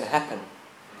maybe what's going to happen.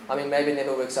 I mean, maybe it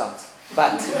never works out.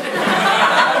 But,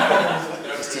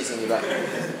 just teasing you,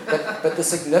 but the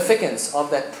significance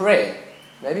of that prayer,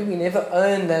 maybe we never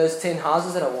owned those 10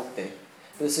 houses that I walked there.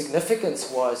 But the significance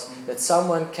was that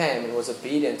someone came and was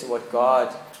obedient to what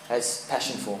God has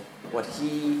passion for, what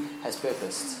He has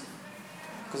purposed.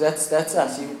 Because that's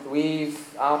us.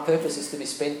 Our purpose is to be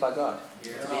spent by God,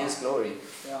 to be His glory.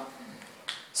 Yeah.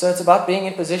 So it's about being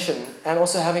in position and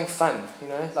also having fun.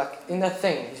 Like in that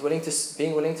thing,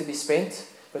 being willing to be spent,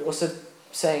 but also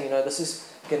saying, this is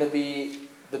going to be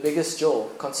the biggest joy,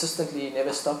 consistently,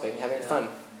 never stopping, having fun.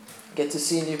 Get to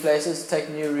see new places, take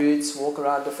new routes, walk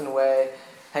around a different way,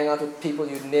 hang out with people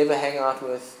you'd never hang out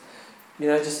with.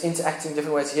 Just interacting in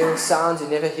different ways, hearing sounds you're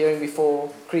never hearing before,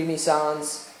 creamy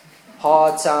sounds,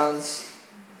 hard sounds.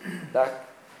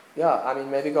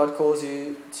 Maybe God calls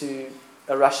you to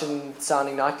a Russian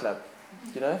sounding nightclub.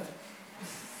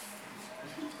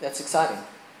 That's exciting.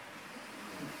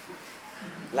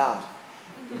 Loud.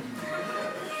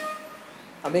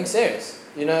 I'm being serious.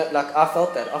 I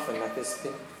felt that often. Like there's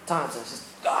been times I was just,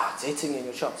 it's hitting you in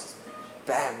your chops.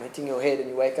 Bam, hitting your head and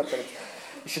you wake up and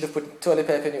you should have put toilet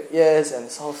paper in your ears and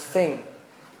this whole thing.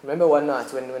 Remember one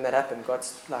night when that happened,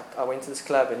 God's like, I went to this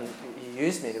club and he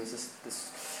used me. There was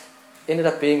this ended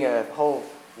up being a whole,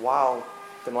 wow,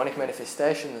 demonic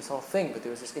manifestation, this whole thing. But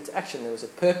there was this interaction, there was a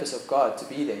purpose of God to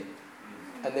be there.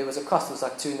 And there was a cost, it was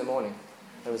like 2 a.m.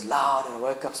 It was loud and I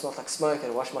woke up, smelled like smoke, I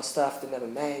had to wash my stuff, didn't have a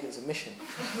maid, it was a mission.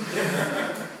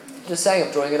 Just saying,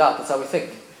 I'm drawing it out, that's how we think.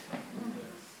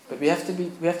 But we have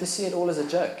to see it all as a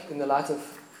joke in the light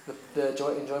of the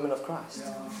enjoyment of Christ.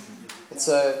 And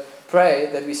so pray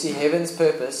that we see heaven's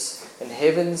purpose and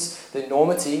the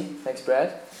enormity. Thanks,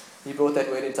 Brad. He brought that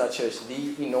word into our church,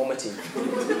 the enormity.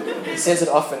 He says it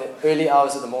often in early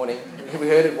hours of the morning. We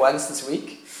heard it once this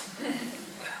week.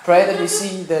 Pray that we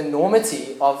see the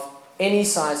enormity of any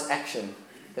size action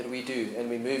that we do and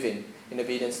we move in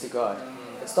obedience to God.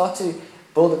 And start to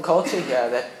build a culture here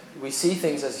that we see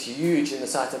things as huge in the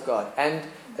sight of God. And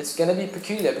it's going to be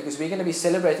peculiar because we're going to be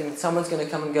celebrating and someone's going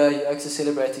to come and go, you Oaks are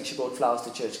celebrating, she brought flowers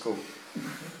to church, cool.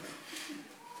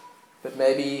 But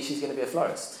maybe she's going to be a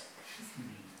florist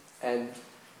and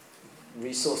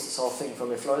resource this whole thing from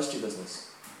her floristry business.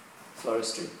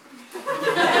 Floristry.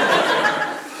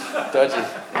 Dodgy.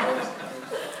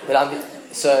 But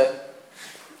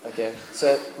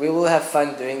so we will have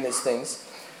fun doing these things.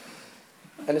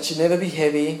 And it should never be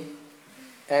heavy.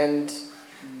 And,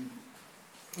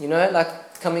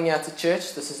 like coming out to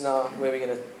church, this is now where we're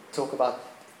going to talk about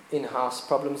in-house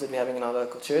problems that we're having in our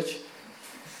local church.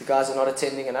 The guys are not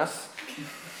attending enough,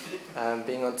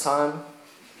 being on time.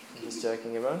 I'm just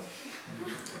joking, everyone.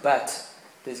 But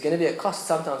there's going to be a cost.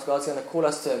 Sometimes God's going to call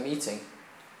us to a meeting,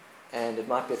 and it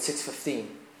might be at 6:15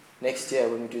 next year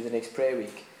when we do the next prayer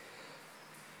week.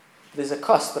 There's a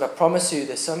cost, but I promise you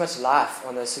there's so much life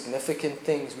on those significant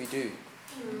things we do.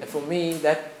 And for me,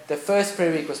 the first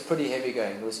prayer week was pretty heavy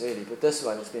going. It was early, but this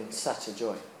one has been such a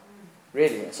joy.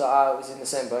 Really. So I was in the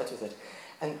same boat with it.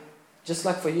 And just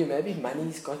like for you, maybe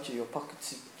money's got you, your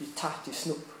pockets, you tight, you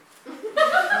snoop.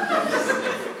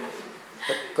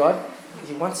 But God,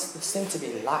 He wants this thing to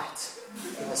be light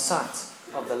in the sight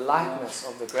of the lightness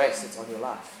of the grace that's on your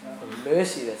life. The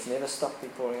mercy that's never stopped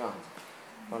been pouring out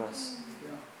on us.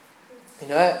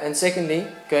 And secondly,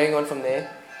 going on from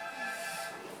there,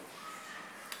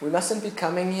 we mustn't be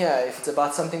coming here if it's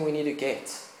about something we need to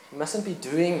get. We mustn't be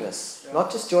doing this.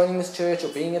 Not just joining this church or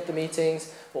being at the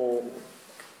meetings or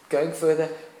going further,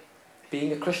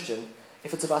 being a Christian,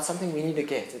 if it's about something we need to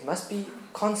get. It must be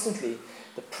constantly.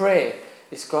 The prayer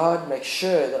is, God, make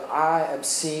sure that I am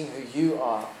seeing who you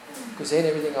are, because then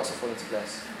everything else will fall into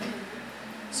place.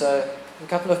 So, a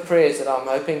couple of prayers that I'm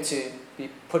hoping to be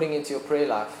putting into your prayer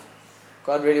life.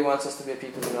 God really wants us to be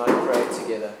people who know how to pray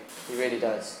together. He really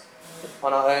does.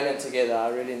 On our own and together,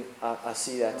 I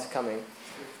see that coming.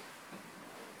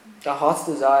 Our heart's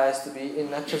desire is to be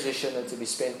in that position and to be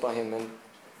spent by Him. And,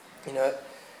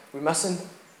 we mustn't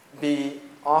be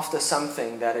after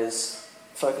something that is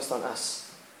focused on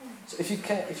us. So if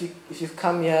you've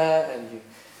come here and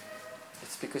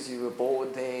it's because you were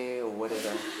bored there or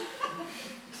whatever.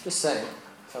 Just saying,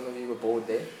 some of you were bored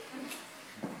there.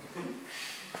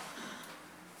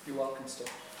 You're welcome still.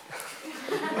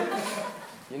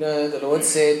 The Lord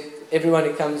said, everyone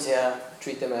who comes here,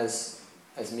 treat them as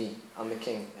me. I'm the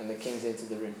king, and the king's entered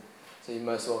the room. So you're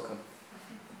most welcome.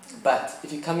 But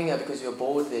if you're coming here because you're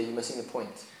bored there, you're missing the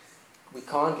point. We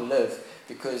can't live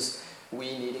because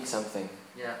we're needing something.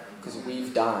 Yeah. Because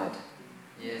we've died.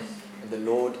 Yes. And the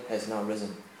Lord has now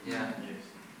risen. Yeah.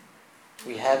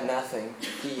 We have nothing.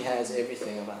 He has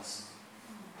everything of us.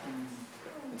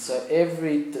 And so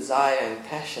every desire and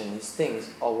passion, these things,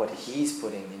 are what He's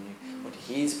putting in you, what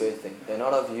He's birthing. They're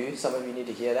not of you. Some of you need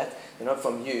to hear that. They're not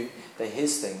from you. They're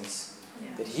His things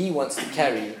that He wants to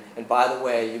carry. And by the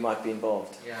way, you might be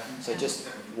involved. Yeah. So just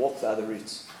walk the other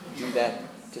routes. Do that.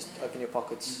 Just open your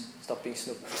pockets. Stop being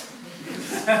snoop.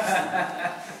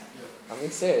 I'm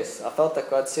being serious. I felt that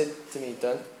God said to me,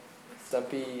 don't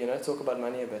be, talk about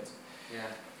money a bit. Yeah.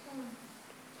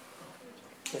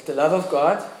 Let the love of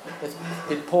God that's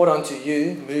been poured onto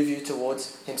you move you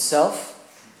towards Himself,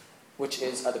 which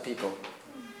is other people.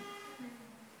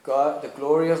 God, the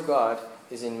glory of God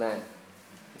is in man.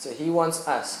 And so He wants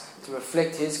us to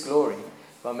reflect His glory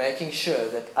by making sure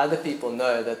that other people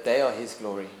know that they are His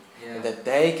glory. Yeah. And that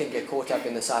they can get caught up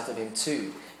in the sight of Him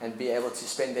too, and be able to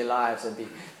spend their lives and be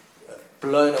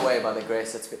blown away by the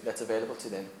grace that's available to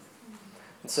them.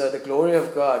 And so the glory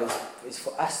of God is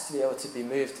for us to be able to be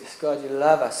moved. God, you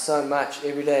love us so much.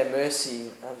 Every day,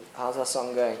 mercy. How's our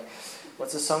song going?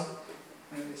 What's the song?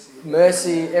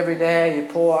 Mercy. Every day you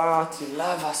pour out. You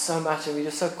love us so much, and we're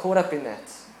just so caught up in that.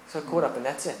 So caught up, and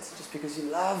that's it. Just because you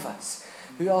love us.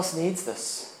 Who else needs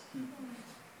this?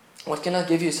 What can I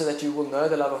give you so that you will know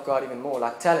the love of God even more?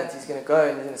 Like talent, He's going to go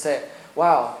and He's going to say,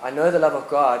 wow, I know the love of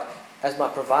God as my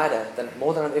provider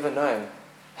more than I've ever known.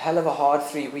 Hell of a hard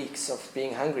 3 weeks of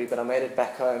being hungry, but I made it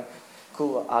back home.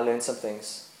 Cool, I learned some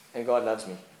things. And God loves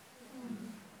me.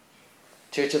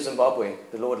 Church of Zimbabwe,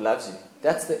 the Lord loves you.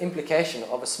 That's the implication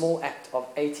of a small act of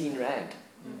 18 rand.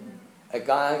 A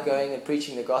guy going and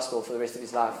preaching the gospel for the rest of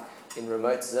his life in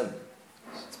remote Zim.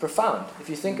 It's profound if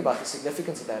you think about the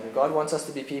significance of that. And God wants us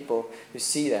to be people who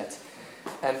see that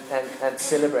and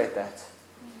celebrate that.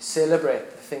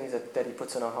 Celebrate the things that He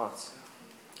puts in our hearts.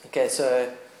 Okay, so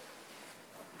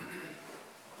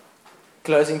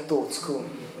closing thoughts, cool.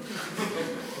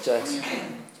 Jokes.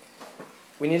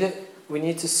 We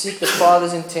need to seek the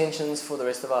Father's intentions for the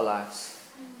rest of our lives.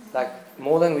 Like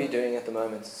more than we're doing at the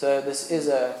moment. So this is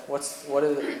what's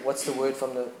the word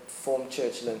from the Formed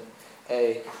Church, Lynn?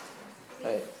 A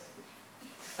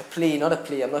plea, not a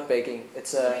plea, I'm not begging.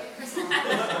 It's a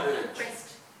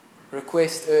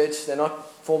request, urge, they're not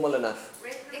formal enough.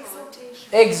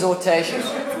 Exhortation.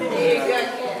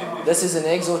 This is an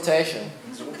exhortation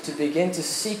to begin to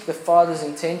seek the Father's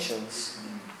intentions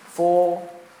for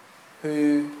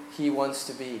who He wants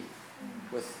to be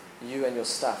with you and your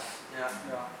stuff. Yeah.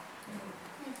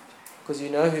 Because you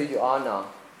know who you are now.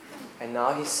 And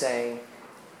now He's saying,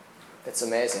 it's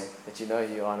amazing that you know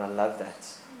who you are, and I love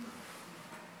that.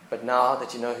 But now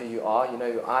that you know who you are, you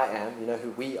know who I am, you know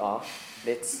who we are,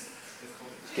 let's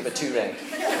give a 2 rand.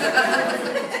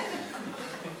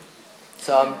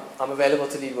 So I'm available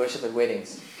to lead worship at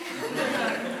weddings.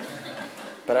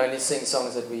 But I only sing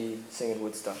songs that we sing at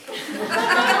Woodstock.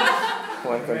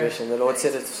 One condition. The Lord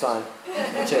said it's fine.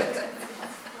 Check.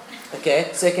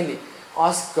 Okay, secondly,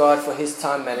 ask God for His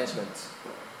time management.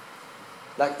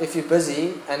 Like if you're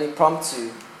busy and He prompts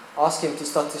you, ask Him to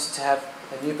start to have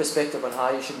a new perspective on how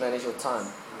you should manage your time.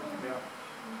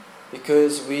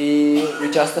 Because we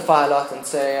justify a lot and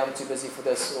say, I'm too busy for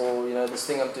this, or this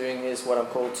thing I'm doing is what I'm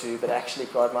called to, but actually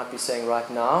God might be saying right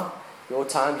now, your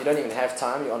time, you don't even have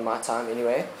time, you're on my time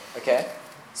anyway, okay?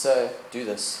 So do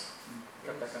this.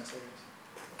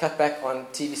 Cut back on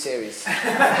TV series.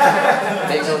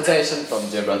 An exhortation from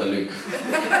dear brother Luke.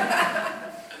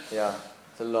 Yeah.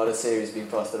 There's a lot of series being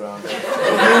passed around.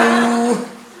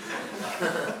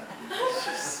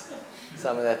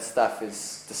 Some of that stuff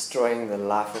is destroying the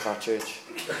life of our church.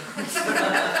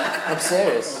 I'm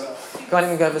serious. You can't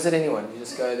even go visit anyone. You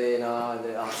just go there,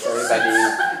 sorry buddy,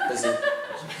 busy.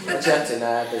 What you up to?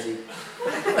 Nah, busy.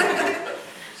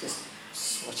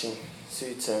 Just watching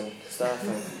Suits and stuff.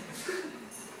 And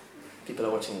people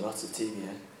are watching lots of TV.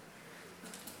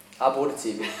 I bought a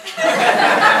TV.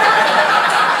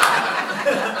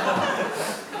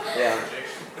 Yeah.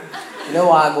 You know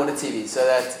why I bought a TV? So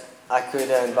that I could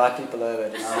invite people over.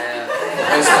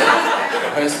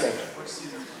 Hosting.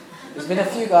 There's been a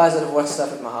few guys that have watched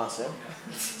stuff at my house,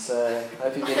 so I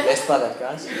hope you've been blessed by that,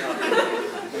 guys.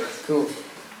 Cool.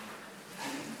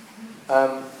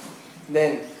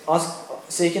 Then,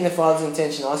 seeking the Father's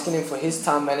intention, asking Him for His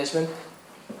time management,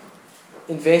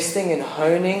 investing and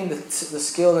honing the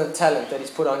skill and talent that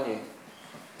He's put on you,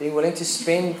 being willing to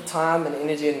spend time and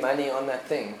energy and money on that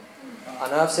thing. I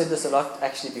know I've said this a lot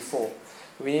actually before.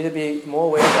 We need to be more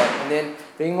aware of that, and then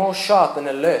being more sharp and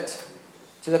alert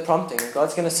to the prompting. And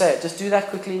God's going to say, just do that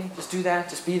quickly, just do that,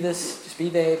 just be this, just be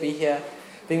there, be here.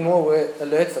 Being more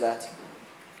alert for that.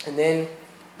 And then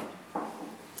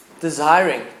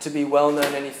desiring to be well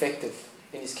known and effective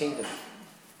in His kingdom.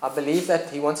 I believe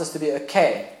that He wants us to be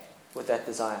okay with that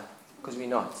desire, because we're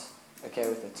not okay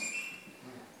with it.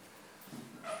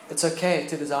 It's okay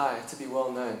to desire to be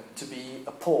well known, to be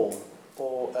a Paul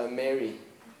or a Mary,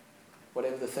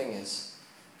 whatever the thing is.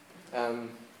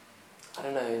 I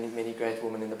don't know many great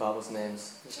women in the Bible's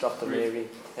names. Just drop the Mary.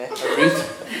 A Ruth.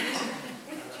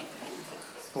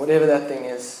 Whatever that thing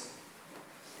is.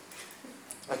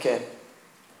 Okay.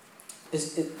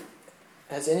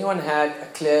 Has anyone had a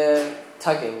clear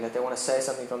tugging that they want to say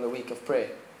something from the week of prayer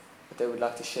that they would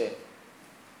like to share?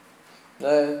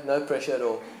 No pressure at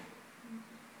all.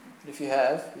 But if you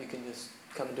have, you can just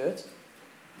come and do it.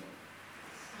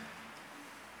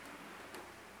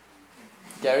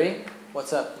 Gary,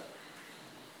 what's up?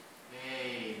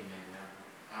 Hey, man.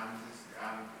 I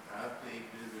hope the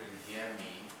people will hear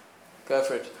me. Go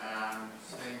for it.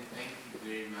 Saying thank you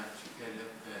very much,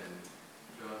 Caleb and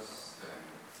Josh and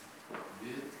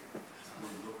Luke, for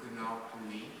looking after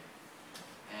me.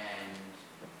 And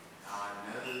I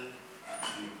know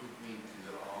you put me into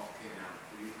the ark, and I'm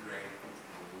very grateful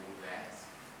for all that.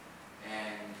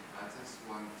 And I just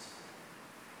want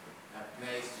a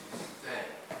place to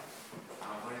stay. I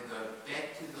want to go back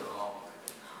to the ark,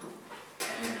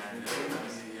 and I know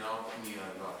you helped me a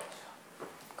lot.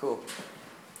 Cool.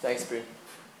 Thanks, Bree.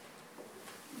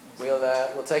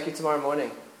 We'll take you tomorrow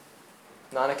morning.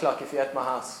 9 o'clock if you're at my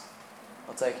house.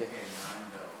 I'll take you. Okay, now I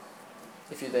know.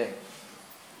 If you're there.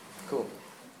 Cool.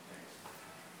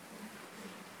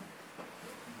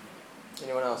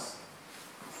 Anyone else?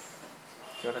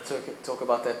 Do you want to talk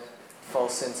about that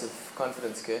false sense of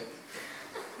confidence, Kurt?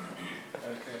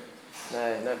 Okay.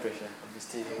 No pressure. I'm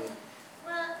just teasing you.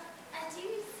 Well, I do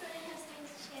sort of have something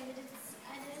to share, but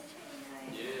I don't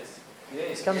really know.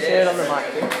 Yes, come share it on the mic.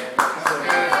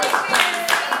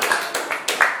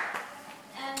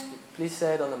 Please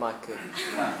say it on the mic, Kurt.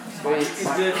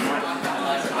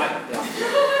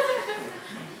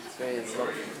 It's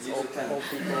all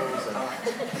people's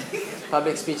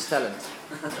public speech talent.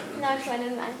 Not one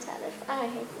of my talents. I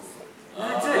hate this thing.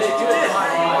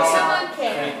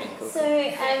 Okay, so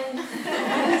I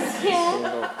was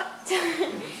here,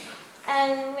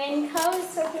 and when Carl was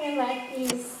talking about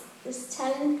this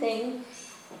talent thing,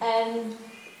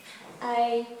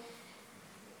 I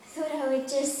thought I would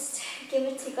just give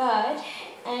it to God,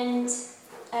 and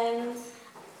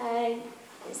I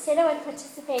said I would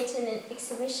participate in an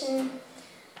exhibition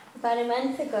about a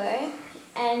month ago,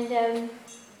 and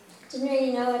didn't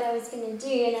really know what I was going to do,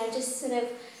 and I just sort of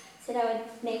said I would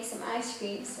make some ice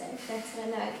cream, so that's what I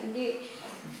know I can do.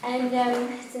 And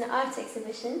it's an art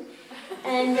exhibition,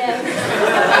 and yeah,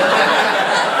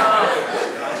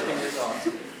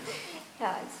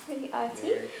 it's pretty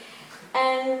arty.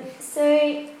 So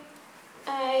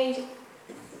I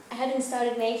hadn't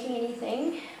started making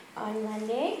anything on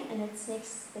Monday, and it's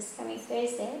this coming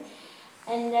Thursday.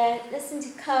 And listened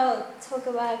to Carl talk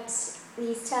about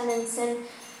these talents, and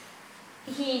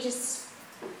he just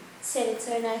said it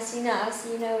so nicely now,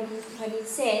 so you know what he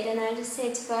said. And I just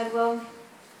said to God, well,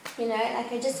 you know,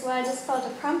 like I just felt a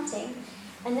prompting.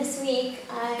 And this week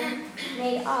I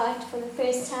made art for the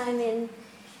first time in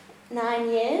 9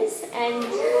 years, and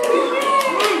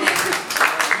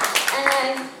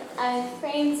I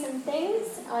framed some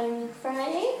things on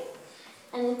Friday,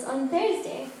 and it's on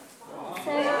Thursday.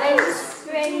 So I just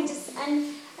really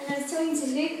and I was talking to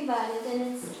Luke about it,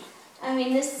 and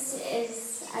this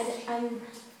is,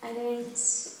 I don't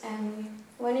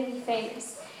want to be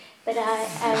famous, but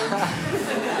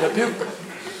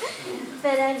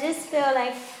but I just feel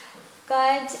like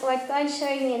what God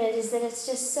showed me in it is that it's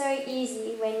just so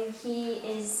easy when He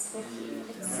is with you.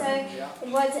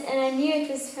 And I knew it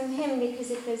was from Him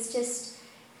because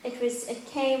it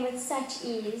came with such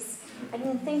ease. I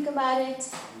didn't think about it.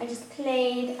 I just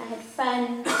played. I had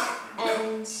fun,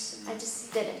 and I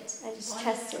just did it. I just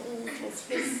trusted, and it was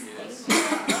His thing.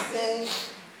 So,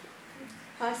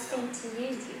 ask Him to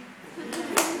use you.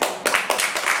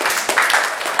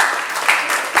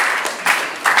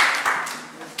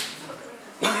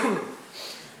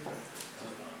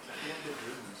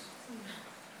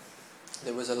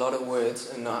 There was a lot of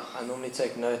words, and I normally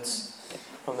take notes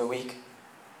from the week,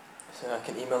 so I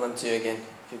can email them to you again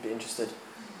if you'd be interested.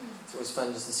 It's always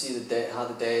fun just to see how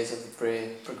the days of the prayer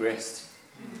progressed,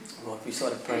 and what we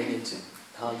started praying into,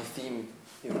 how the theme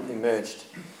emerged.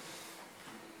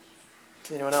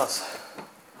 Anyone else?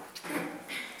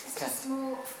 Just a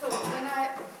small thought. When I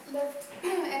lived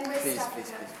in West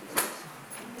Africa,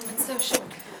 it's so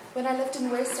short. When I lived in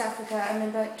West Africa, I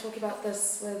remember talking about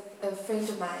this with a friend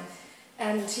of mine,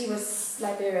 and he was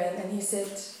Liberian, and he said,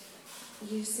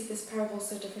 "You see this parable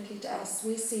so differently to us.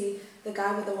 We see the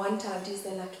guy with the 1 talent, he's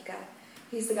the lucky guy.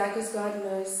 He's the guy because God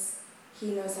knows, He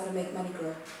knows how to make money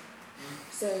grow.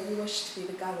 So you wish to be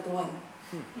the guy with the 1.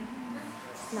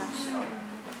 Nice.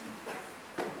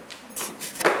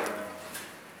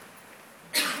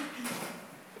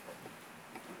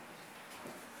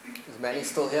 Is Manny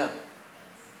still here?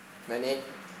 Manny?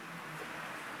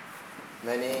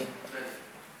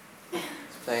 He's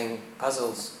playing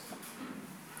puzzles.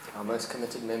 Our most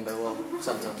committed member, well,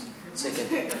 sometimes.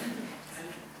 Second.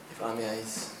 If I'm here,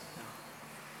 he's...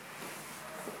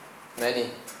 Manny, do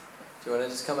you want to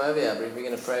just come over here? We're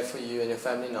going to pray for you and your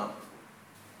family now.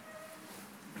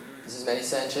 This is Manny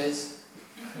Sanchez.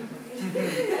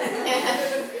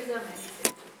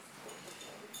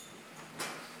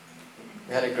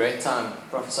 We had a great time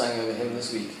prophesying over him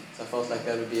this week. So I felt like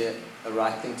that would be a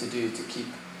right thing to do, to keep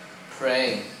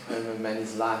praying over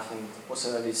Manny's life and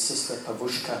also over his sister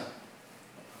Pavushka.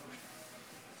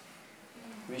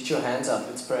 Reach your hands out,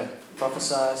 let's pray.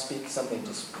 Prophesy, speak something,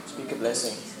 just speak a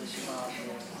blessing.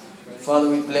 Father,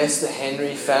 we bless the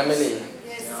Henry family in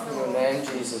your name,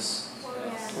 Jesus.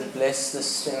 We bless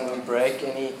this thing, we break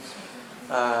any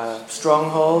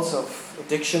strongholds of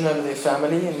addiction over their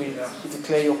family, and we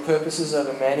declare your purposes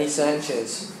over Manny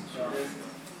Sanchez.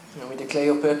 And we declare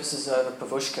your purposes over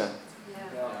Pavushka.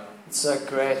 It's so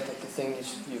great that the thing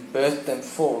you've birthed them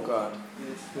for, God,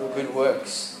 your good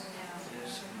works.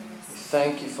 We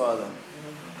thank you, Father.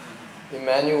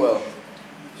 Emmanuel.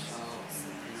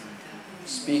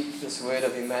 Speak this word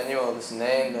of Emmanuel, this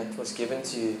name that was given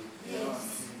to you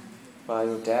by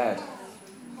your dad,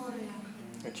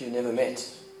 that you never met.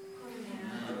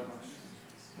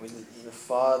 The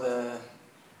Father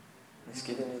has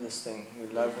given you this thing. We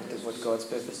love what God's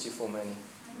purposed you for, Manny.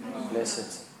 We bless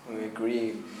it. And we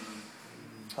agree.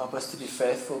 Help us to be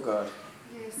faithful, God.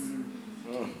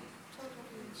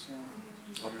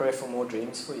 I pray for more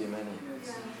dreams for you, Manny.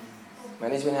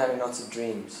 Manny's been having lots of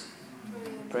dreams.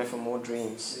 Pray for more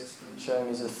dreams. Show him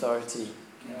his authority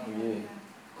in you.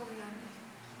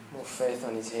 More faith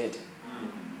on his head.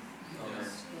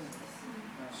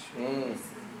 In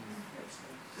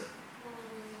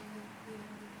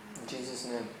Jesus'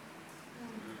 name.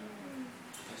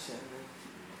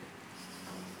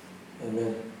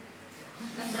 Amen.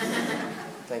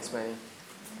 Thanks, Manny.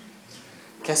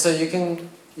 Okay, so you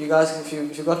guys, if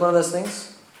you've got one of those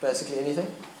things, basically anything,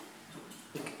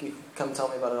 you can come tell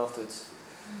me about it afterwards.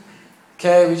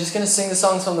 Okay, we're just going to sing the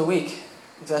songs from the week.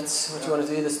 If that's what you want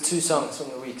to do, there's 2 songs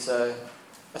from the week. So,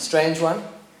 a strange one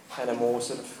and a more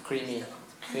sort of creamy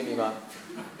one.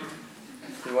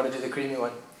 You want to do the creamy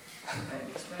one?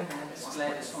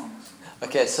 Explain the songs.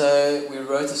 Okay, so we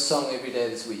wrote a song every day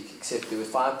this week, except there were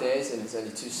 5 days and there's only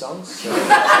 2 songs. So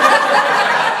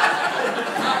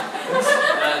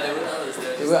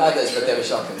there were others, but they were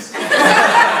shockers.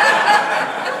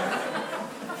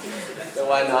 The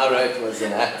one I wrote was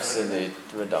an absolute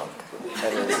redonk.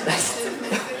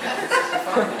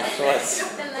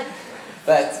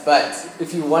 But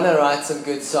if you want to write some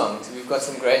good songs, we've got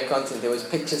some great content. There was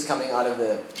pictures coming out of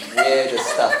the weirdest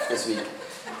stuff this week.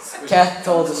 Kat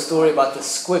told a story about the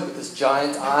squid with this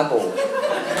giant eyeball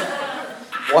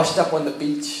washed up on the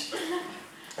beach.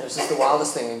 It was just the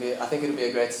wildest thing. I think it would be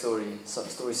a great story song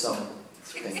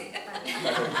thing.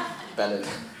 Ballad.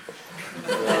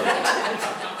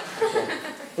 Yeah.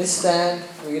 Let's stand.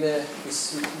 We're gonna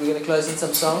close in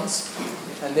some songs,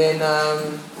 and then I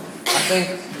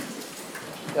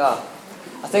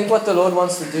think what the Lord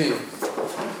wants to do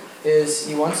is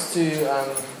He wants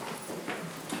to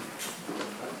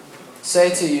say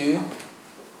to you,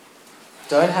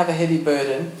 don't have a heavy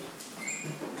burden.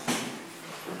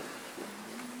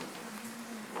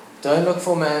 Don't look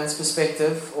for man's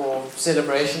perspective or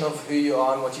celebration of who you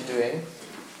are and what you're doing.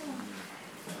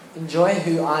 Enjoy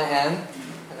who I am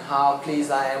and how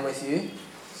pleased I am with you.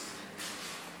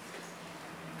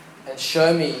 And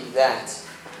show me that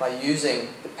by using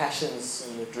the passions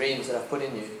and the dreams that I've put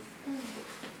in you.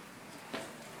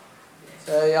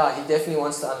 So yeah, He definitely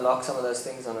wants to unlock some of those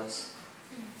things on us.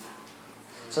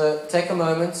 So take a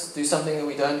moment, do something that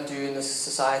we don't do in this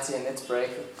society, and let's break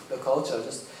the culture.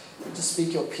 Just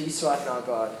speak your peace right now,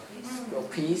 God. Your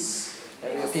peace.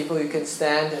 And your people who can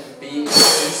stand and be in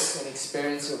peace and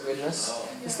experience your goodness.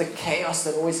 Just the chaos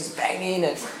that always is banging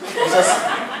and it's just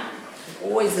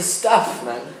always the stuff,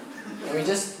 man. And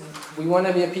we want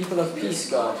to be a people of peace,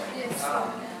 God.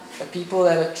 A people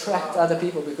that attract other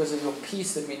people because of your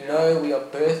peace that we know we are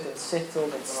birthed and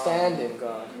settled and stand in,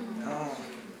 God.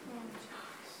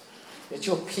 Let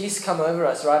your peace come over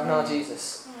us right now,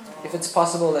 Jesus. If it's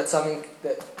possible that something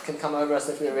that can come over us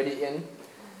that we're already in,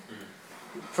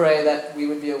 pray that we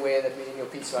would be aware that we're in your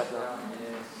peace right now.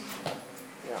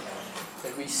 Yeah.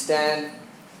 That we stand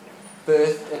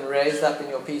birthed and raised up in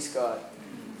your peace, God.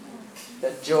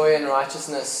 That joy and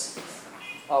righteousness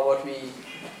are what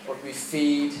we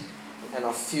feed and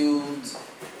are fueled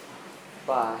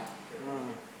by.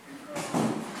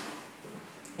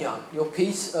 Yeah, your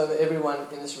peace over everyone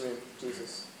in this room,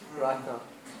 Jesus, right now.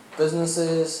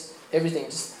 Businesses, everything,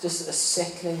 just a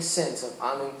settling sense of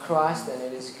I'm in Christ and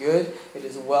it is good, it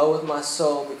is well with my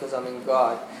soul because I'm in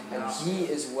God and He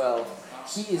is well.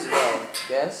 He is well,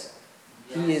 yes?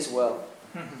 He is well.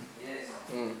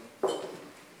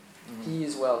 He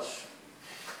is Welsh.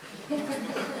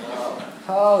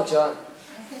 Oh, John.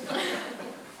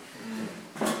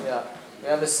 Yeah, we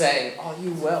have a saying, are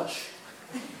you Welsh?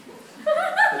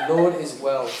 The Lord is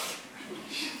Welsh.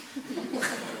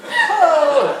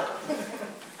 Oh!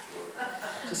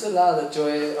 Just allow the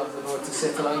joy of the Lord to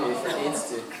settle on you if it needs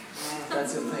to.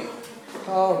 That's the thing.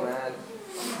 Oh, man.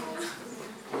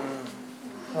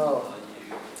 Oh.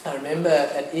 I remember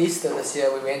at Easter this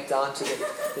year, we went down to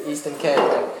the Eastern Cape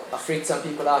and I freaked some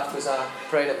people out because I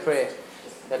prayed a prayer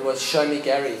that was, show me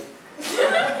Gary.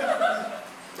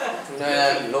 You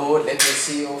know, Lord, let me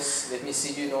see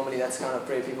you. Normally that's the kind of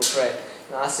prayer people pray.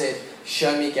 And I said,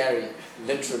 show me Gary,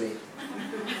 literally.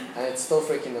 And it's still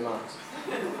freaking them out.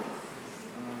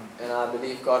 And I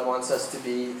believe God wants us to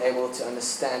be able to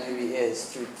understand who He is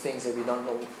through things that we don't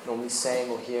normally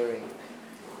saying or hearing.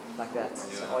 Like that.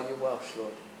 So, are you Welsh,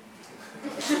 Lord?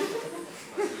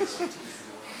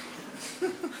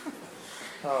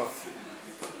 Oh.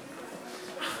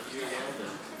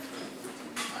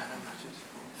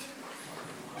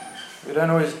 We don't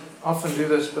always often do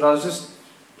this, but I was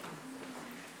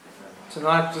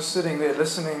tonight sitting there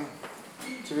listening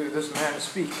to this man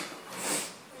speak.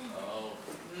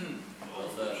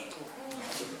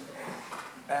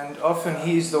 And often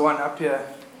he's the one up here,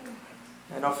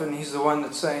 and often he's the one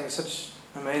that's saying such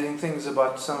amazing things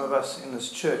about some of us in this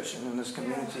church and in this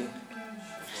community.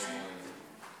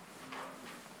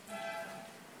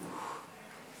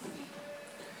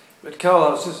 But Carl, I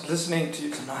was just listening to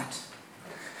you tonight.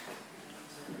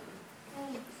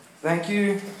 Thank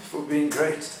you for being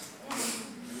great.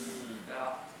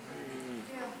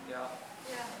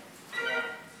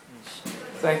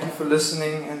 Thank you for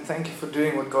listening, and thank you for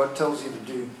doing what God tells you to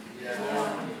do.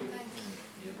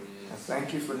 And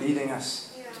thank you for leading us.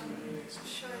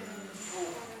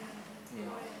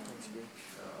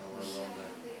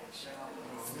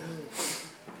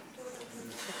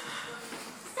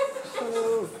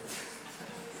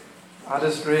 I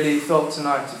just really felt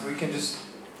tonight, if we can just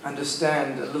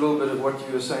understand a little bit of what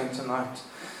you were saying tonight,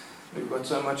 we've got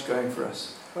so much going for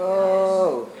us.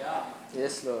 Oh,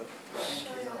 yes, Lord.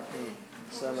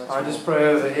 So much. I just pray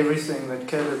over everything that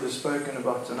Caleb has spoken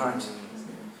about tonight.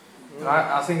 And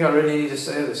I think I really need to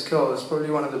say this. Carl is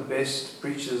probably one of the best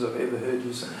preachers I've ever heard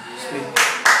you speak.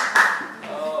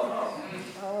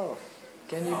 Oh,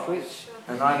 can you preach?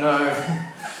 And I know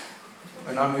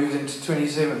when I moved into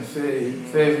 27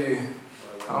 Fairview,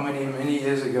 many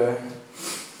years ago,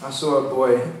 I saw a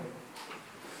boy,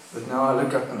 but now I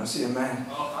look up and I see a man.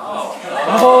 Oh!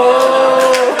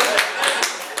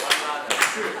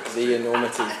 The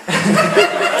enormity.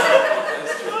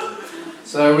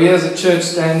 So we as a church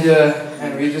stand here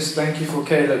and we just thank you for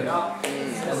Caleb.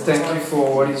 And thank you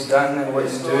for what he's done and what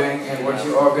he's doing and what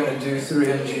you are going to do through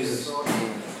him, Jesus.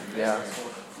 Yeah.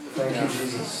 Thank you,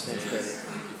 Jesus.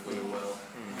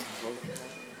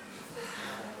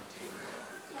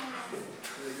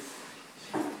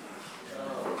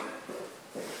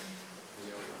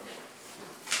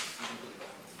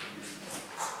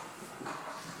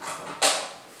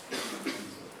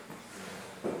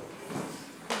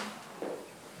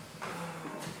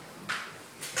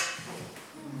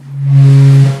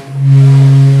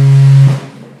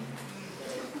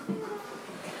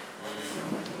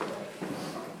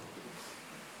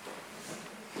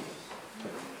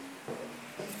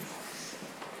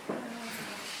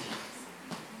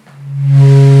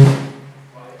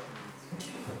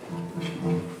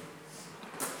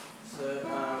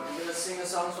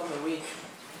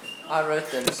 I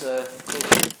wrote them, so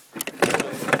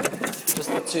just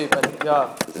the two, but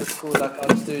yeah, it's cool. Like I'll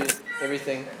just do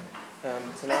everything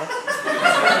tonight.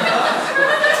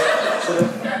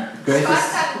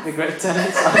 The great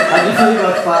talents. I definitely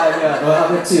got 5, yeah. Well,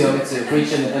 I've got 2.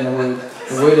 Preach and a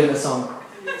word in a song.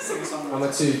 I'm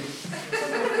a 2.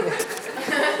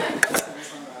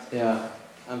 Yeah,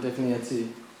 I'm definitely a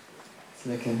 2. It's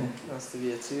looking Nice to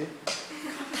be a 2.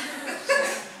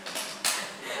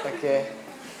 Okay.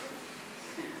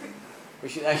 We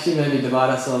should actually maybe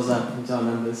divide ourselves up into our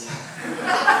numbers.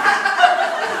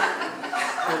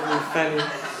 That'll be funny.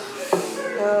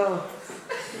 Oh.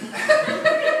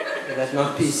 Yeah, that's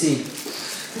not PC.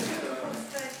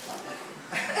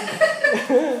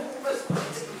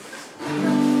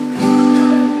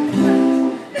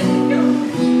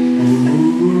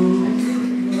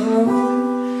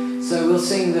 So we'll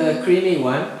sing the creamy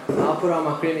one. I'll put on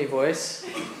my creamy voice.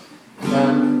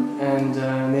 And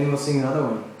then we'll sing another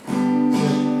one.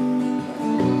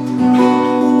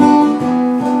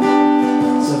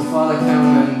 So Father, come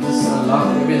and just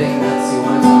unlock everything that you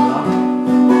want to unlock.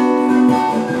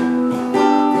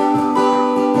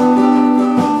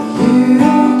 You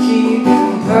keep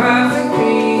in perfect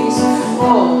peace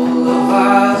all of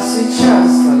us who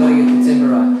trust. I gotta get the timbre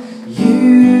right. You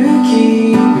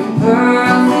keep in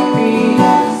perfect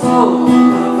peace all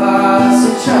of us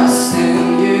who trust in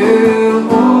you.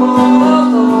 All our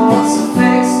thoughts are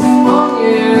fixed on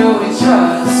you. We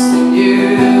trust in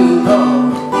you, Lord.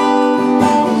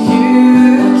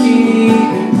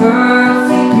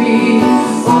 Perfect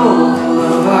peace, all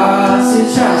of us who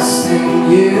trust in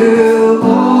you.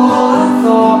 All our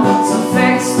thoughts are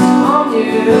fixed on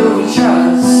you. We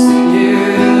trust in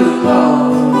you,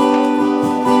 Lord.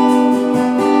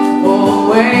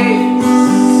 Always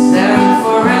and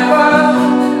forever,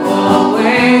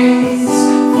 always,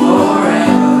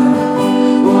 forever,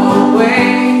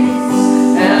 always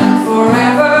and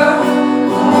forever,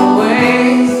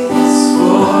 always,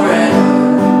 forever.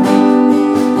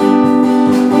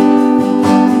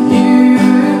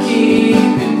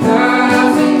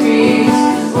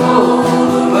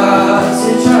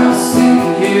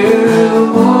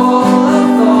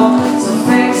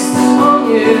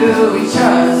 We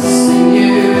trust in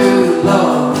you,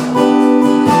 Lord.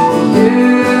 You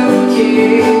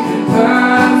keep in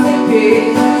perfect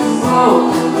peace all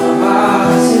of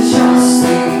us who trust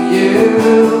in you.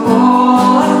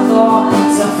 All our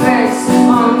thoughts are fixed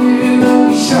on you.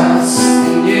 We trust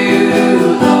in you,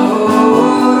 Lord.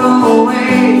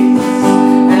 Always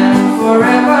and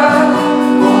forever,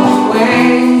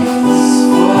 always,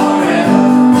 forever,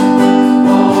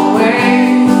 always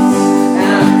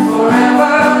and forever.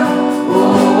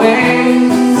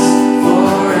 Always,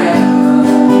 forever,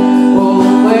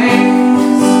 always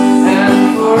and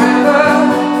forever,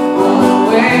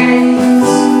 always,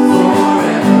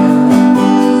 forever,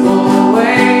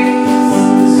 always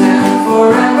and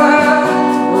forever,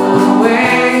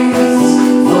 always,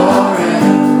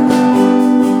 forever.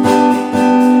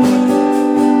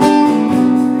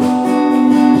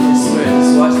 I swear,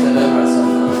 just watch that over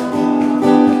sometime.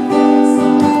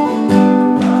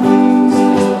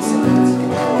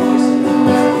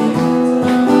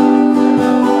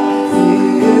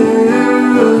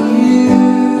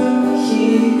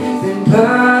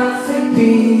 Perfect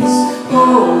peace,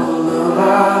 all of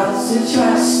us who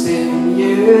trust in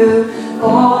you.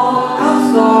 All our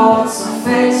thoughts are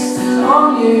fixed on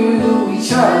you. We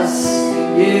trust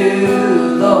in you,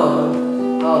 Lord.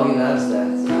 Oh, he loves that.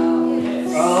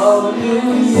 Oh, you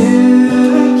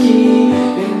keep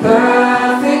in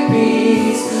perfect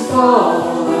peace,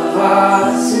 all of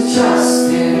us who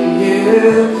trust in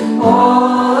you.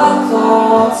 All our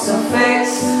thoughts are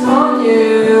fixed on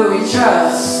you. We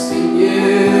trust in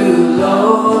you,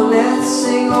 Lord. Let's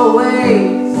sing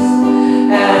always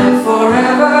and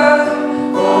forever,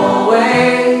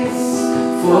 always,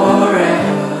 forever,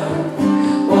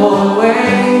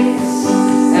 always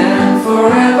and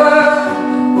forever,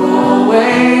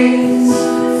 always,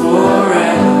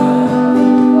 forever.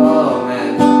 Oh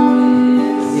man,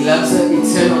 he loves an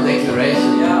eternal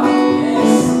declaration. Yeah.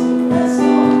 Yes. Yes,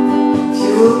 Lord.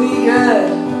 You will be good.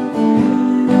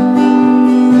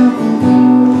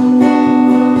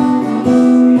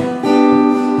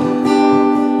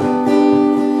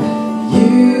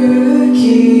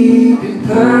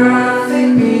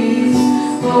 Perfect peace,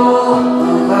 all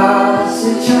of us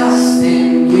who trust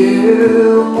in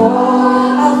you.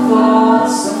 All our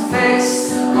thoughts are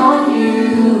fixed on you.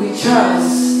 We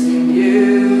trust in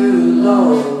you,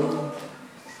 Lord.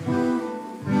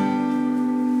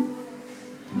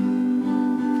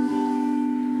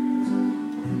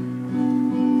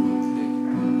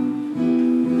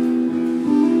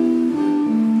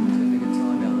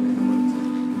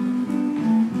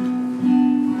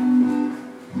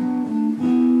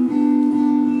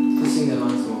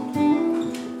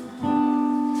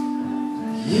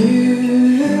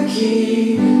 You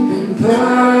keep in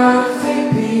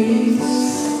perfect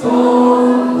peace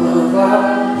all of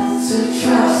us to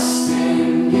trust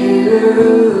in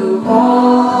you.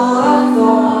 All our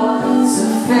thoughts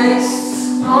are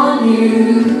fixed on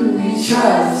you. We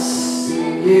trust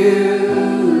in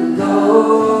you, Lord.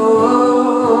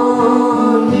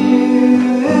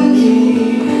 You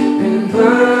keep in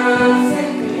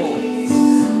perfect peace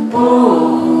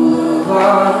all of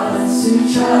us who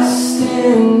trust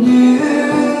in you.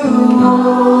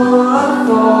 All our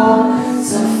thoughts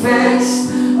are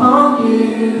fixed on you.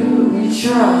 We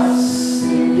trust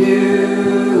in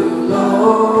you,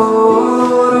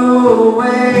 Lord,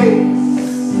 always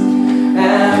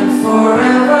and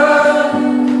forever,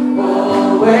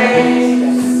 always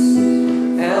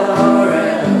and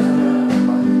forever,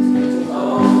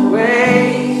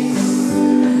 always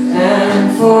and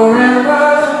forever,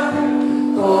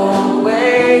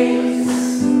 always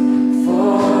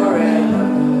forever.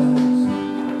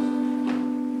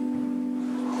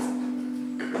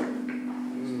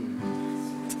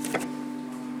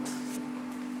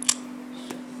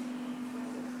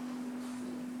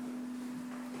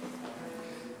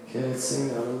 Okay, let's sing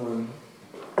the other one.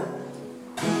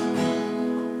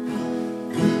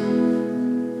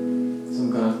 Some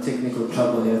kind of technical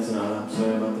trouble here tonight. I'm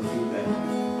sorry about the feedback.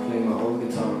 Playing my old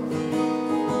guitar.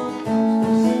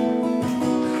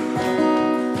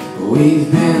 We've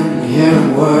been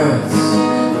hearing words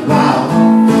about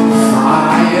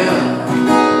fire,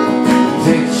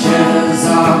 pictures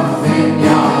of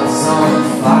vineyards on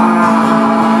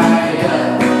fire.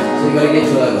 So you gotta get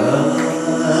to like,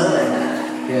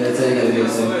 yeah, that's how you gotta do it.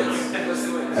 So.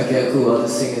 Okay, cool, I'll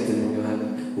just sing it and then you'll have it.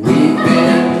 We've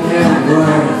been hearing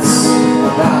words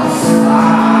about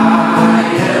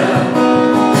fire,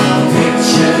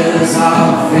 pictures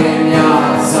of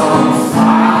vineyards on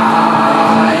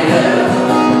fire,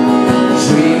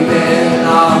 dreaming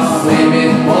of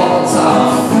flaming balls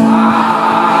of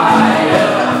fire.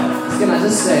 Can I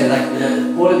just say, like,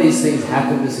 all of these things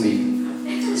happened this week.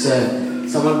 So,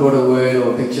 someone brought a word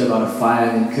or a picture about a fire,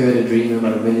 and then Kurt a dream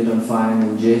about a vineyard on fire, and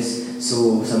then Jess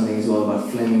saw something as well about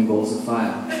flaming balls of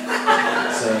fire.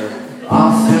 So,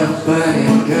 after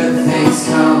burning, good things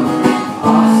come.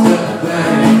 After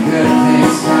burning, good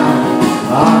things come.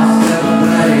 After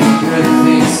burning, good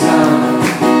things come.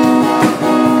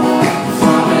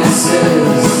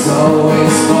 Promises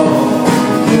always for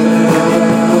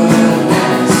goodness.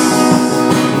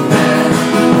 Man,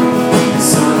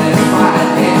 sun and fire.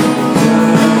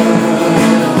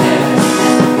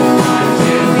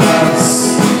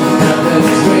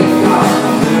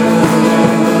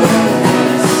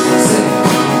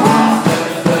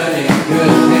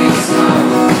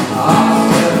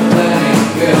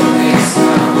 Good things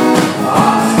come.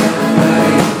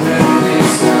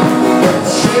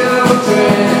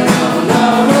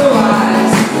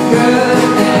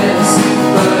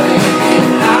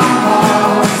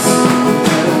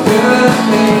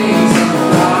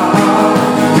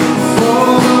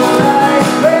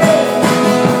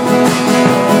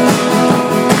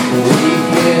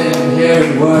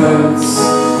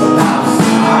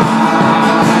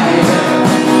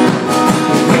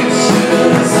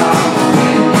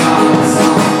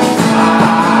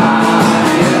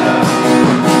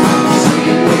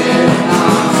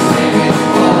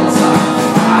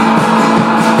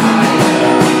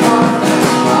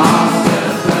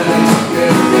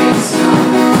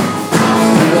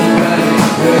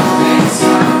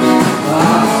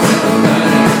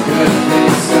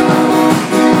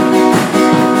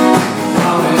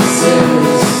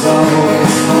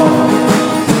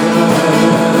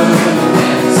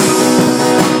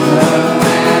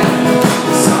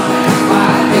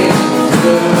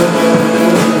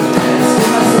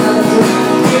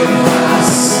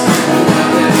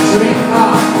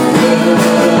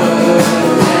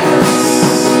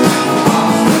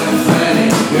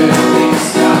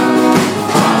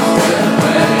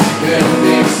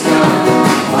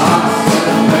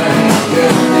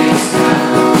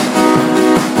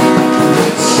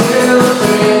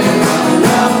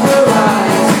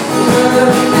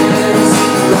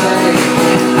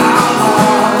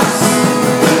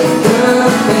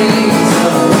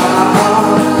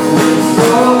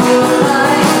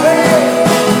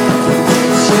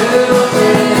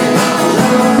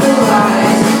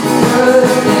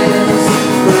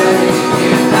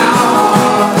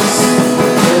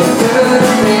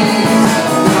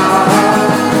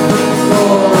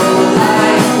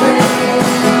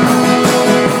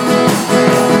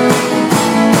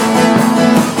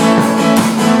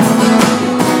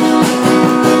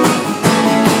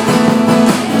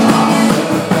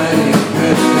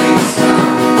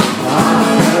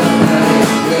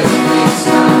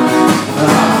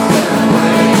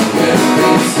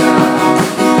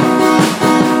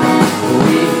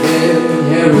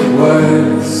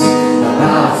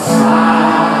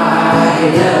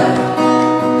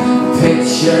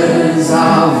 Pictures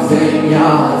of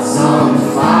vineyards on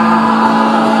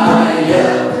fire,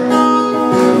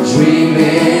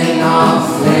 dreaming of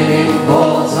flaming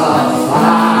balls of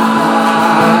fire.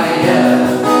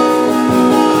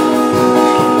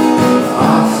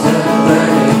 After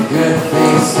burning, good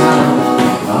things come.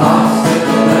 After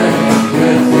burning,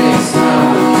 good things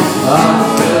come.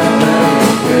 After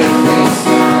burning, good things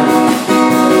come.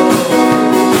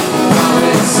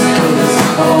 Promises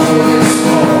always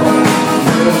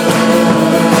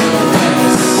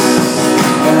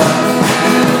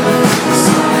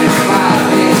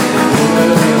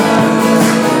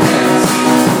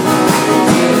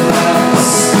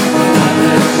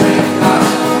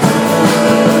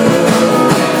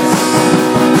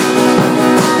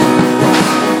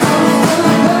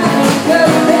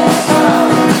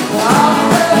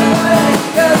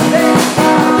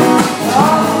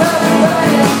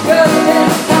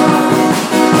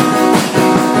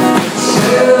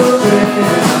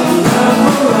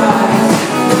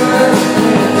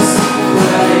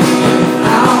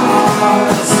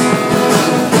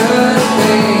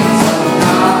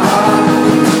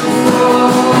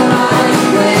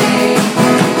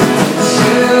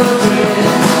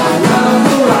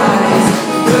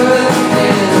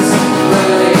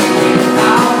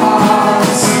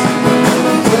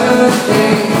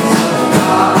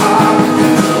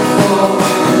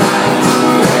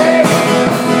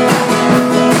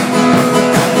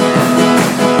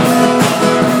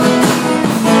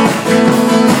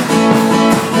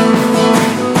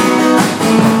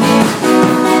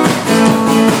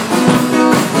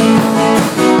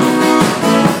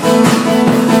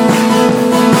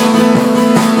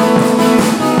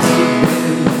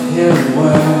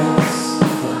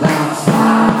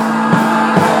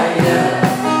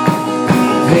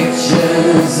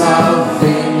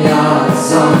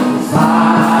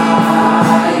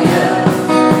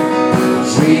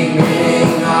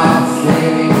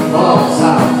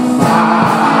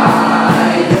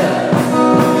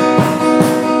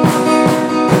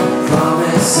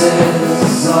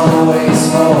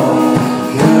fall.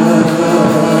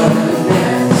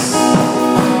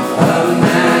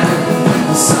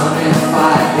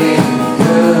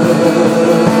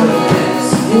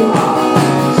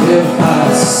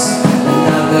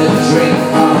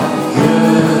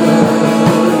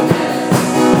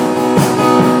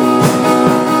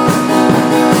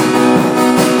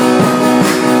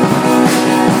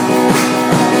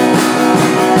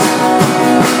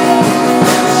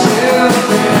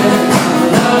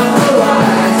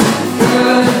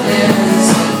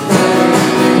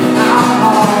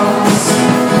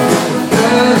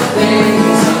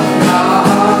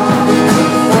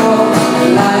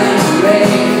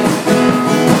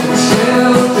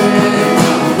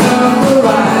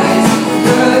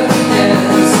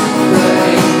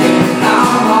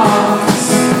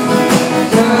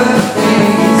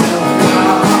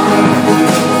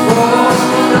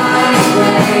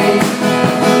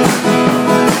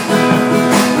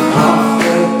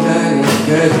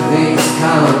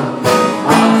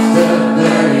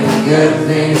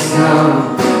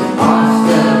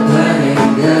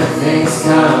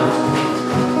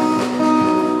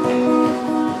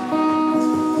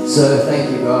 So thank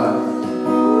you, God,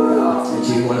 that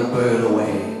you want to burn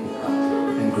away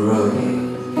and grow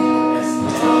again.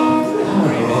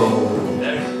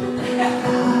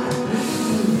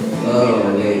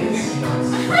 Oh, ladies.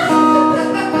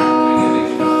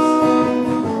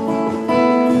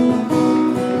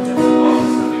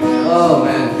 Oh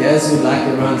man, guys who like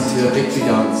to run to do a victory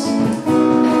dance. I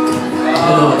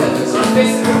don't know what that is.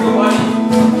 Confess it with your body.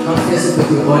 Confess it with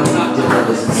your body, dear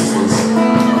brothers and sisters.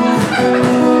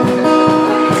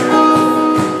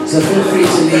 So feel free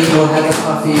to leave or have a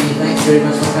coffee. Thanks very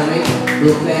much for coming.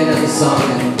 We'll play another song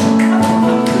and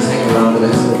just hang around with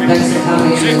us. Thanks for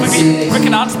coming. Quick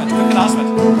announcement.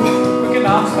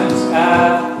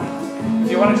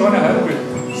 If you want to join a home group,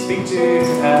 speak to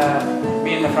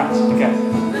me in the front. Okay.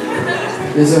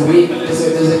 There's a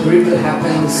group that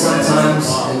happens sometimes,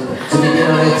 and to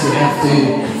begin on it, you have to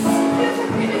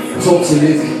talk to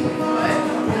Luke.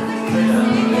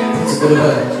 It's a bit of a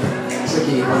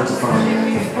tricky one to find.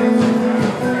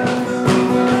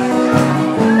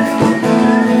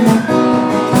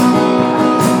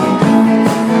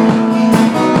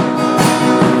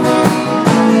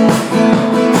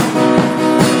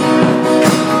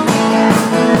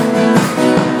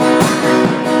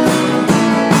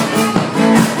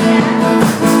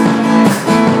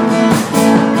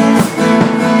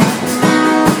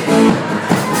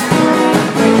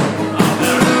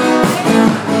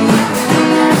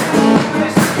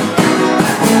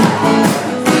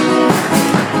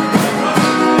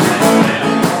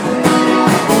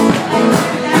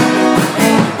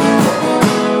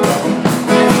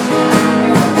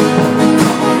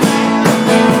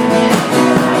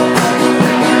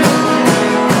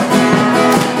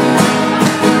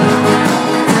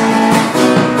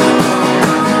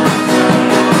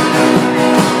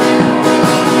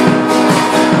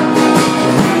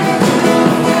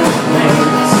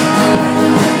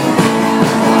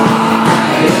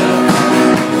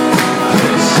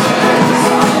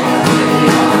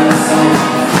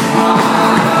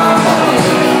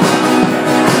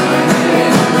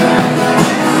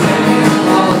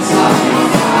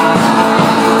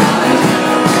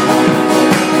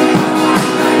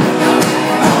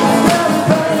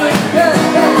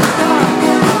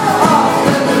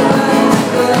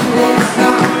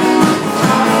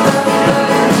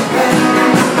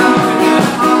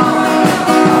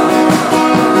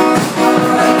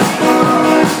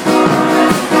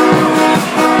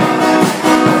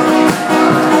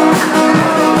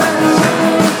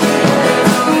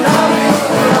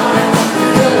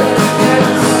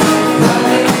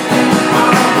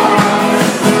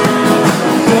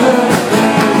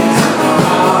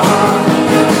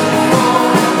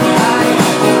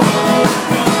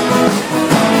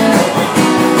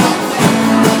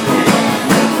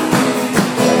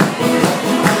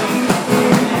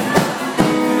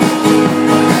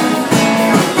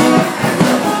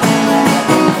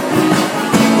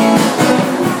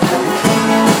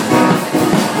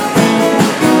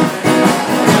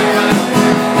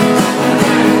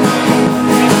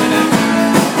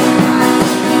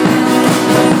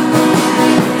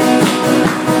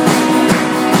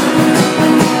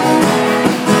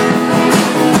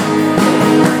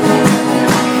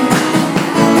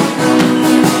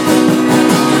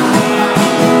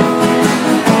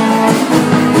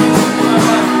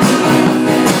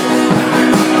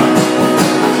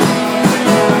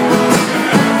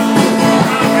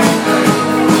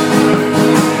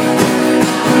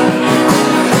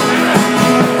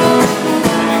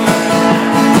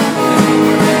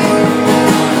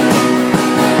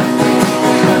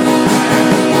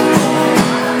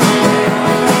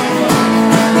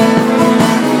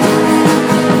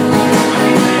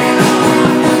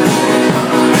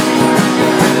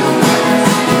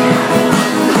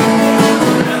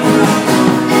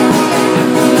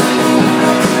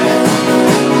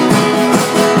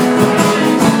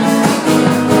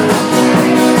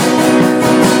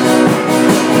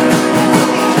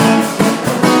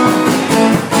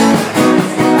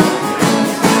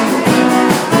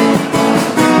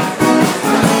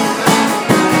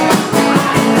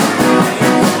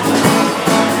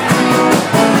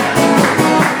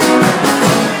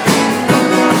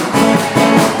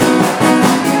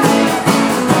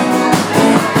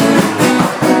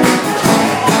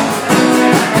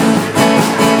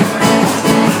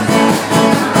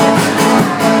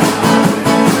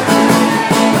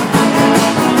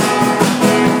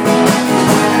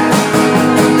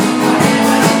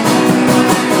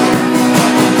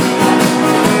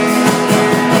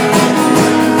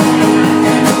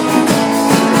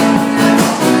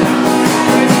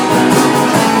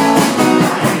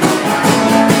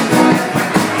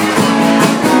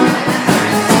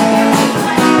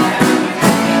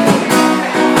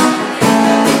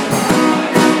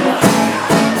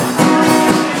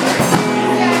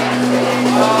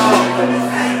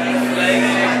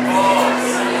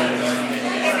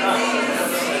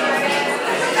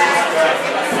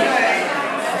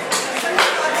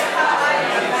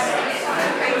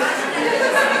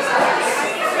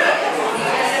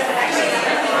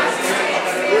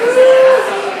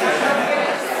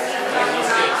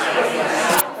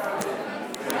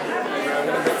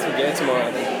 here tomorrow.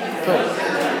 I think. Cool.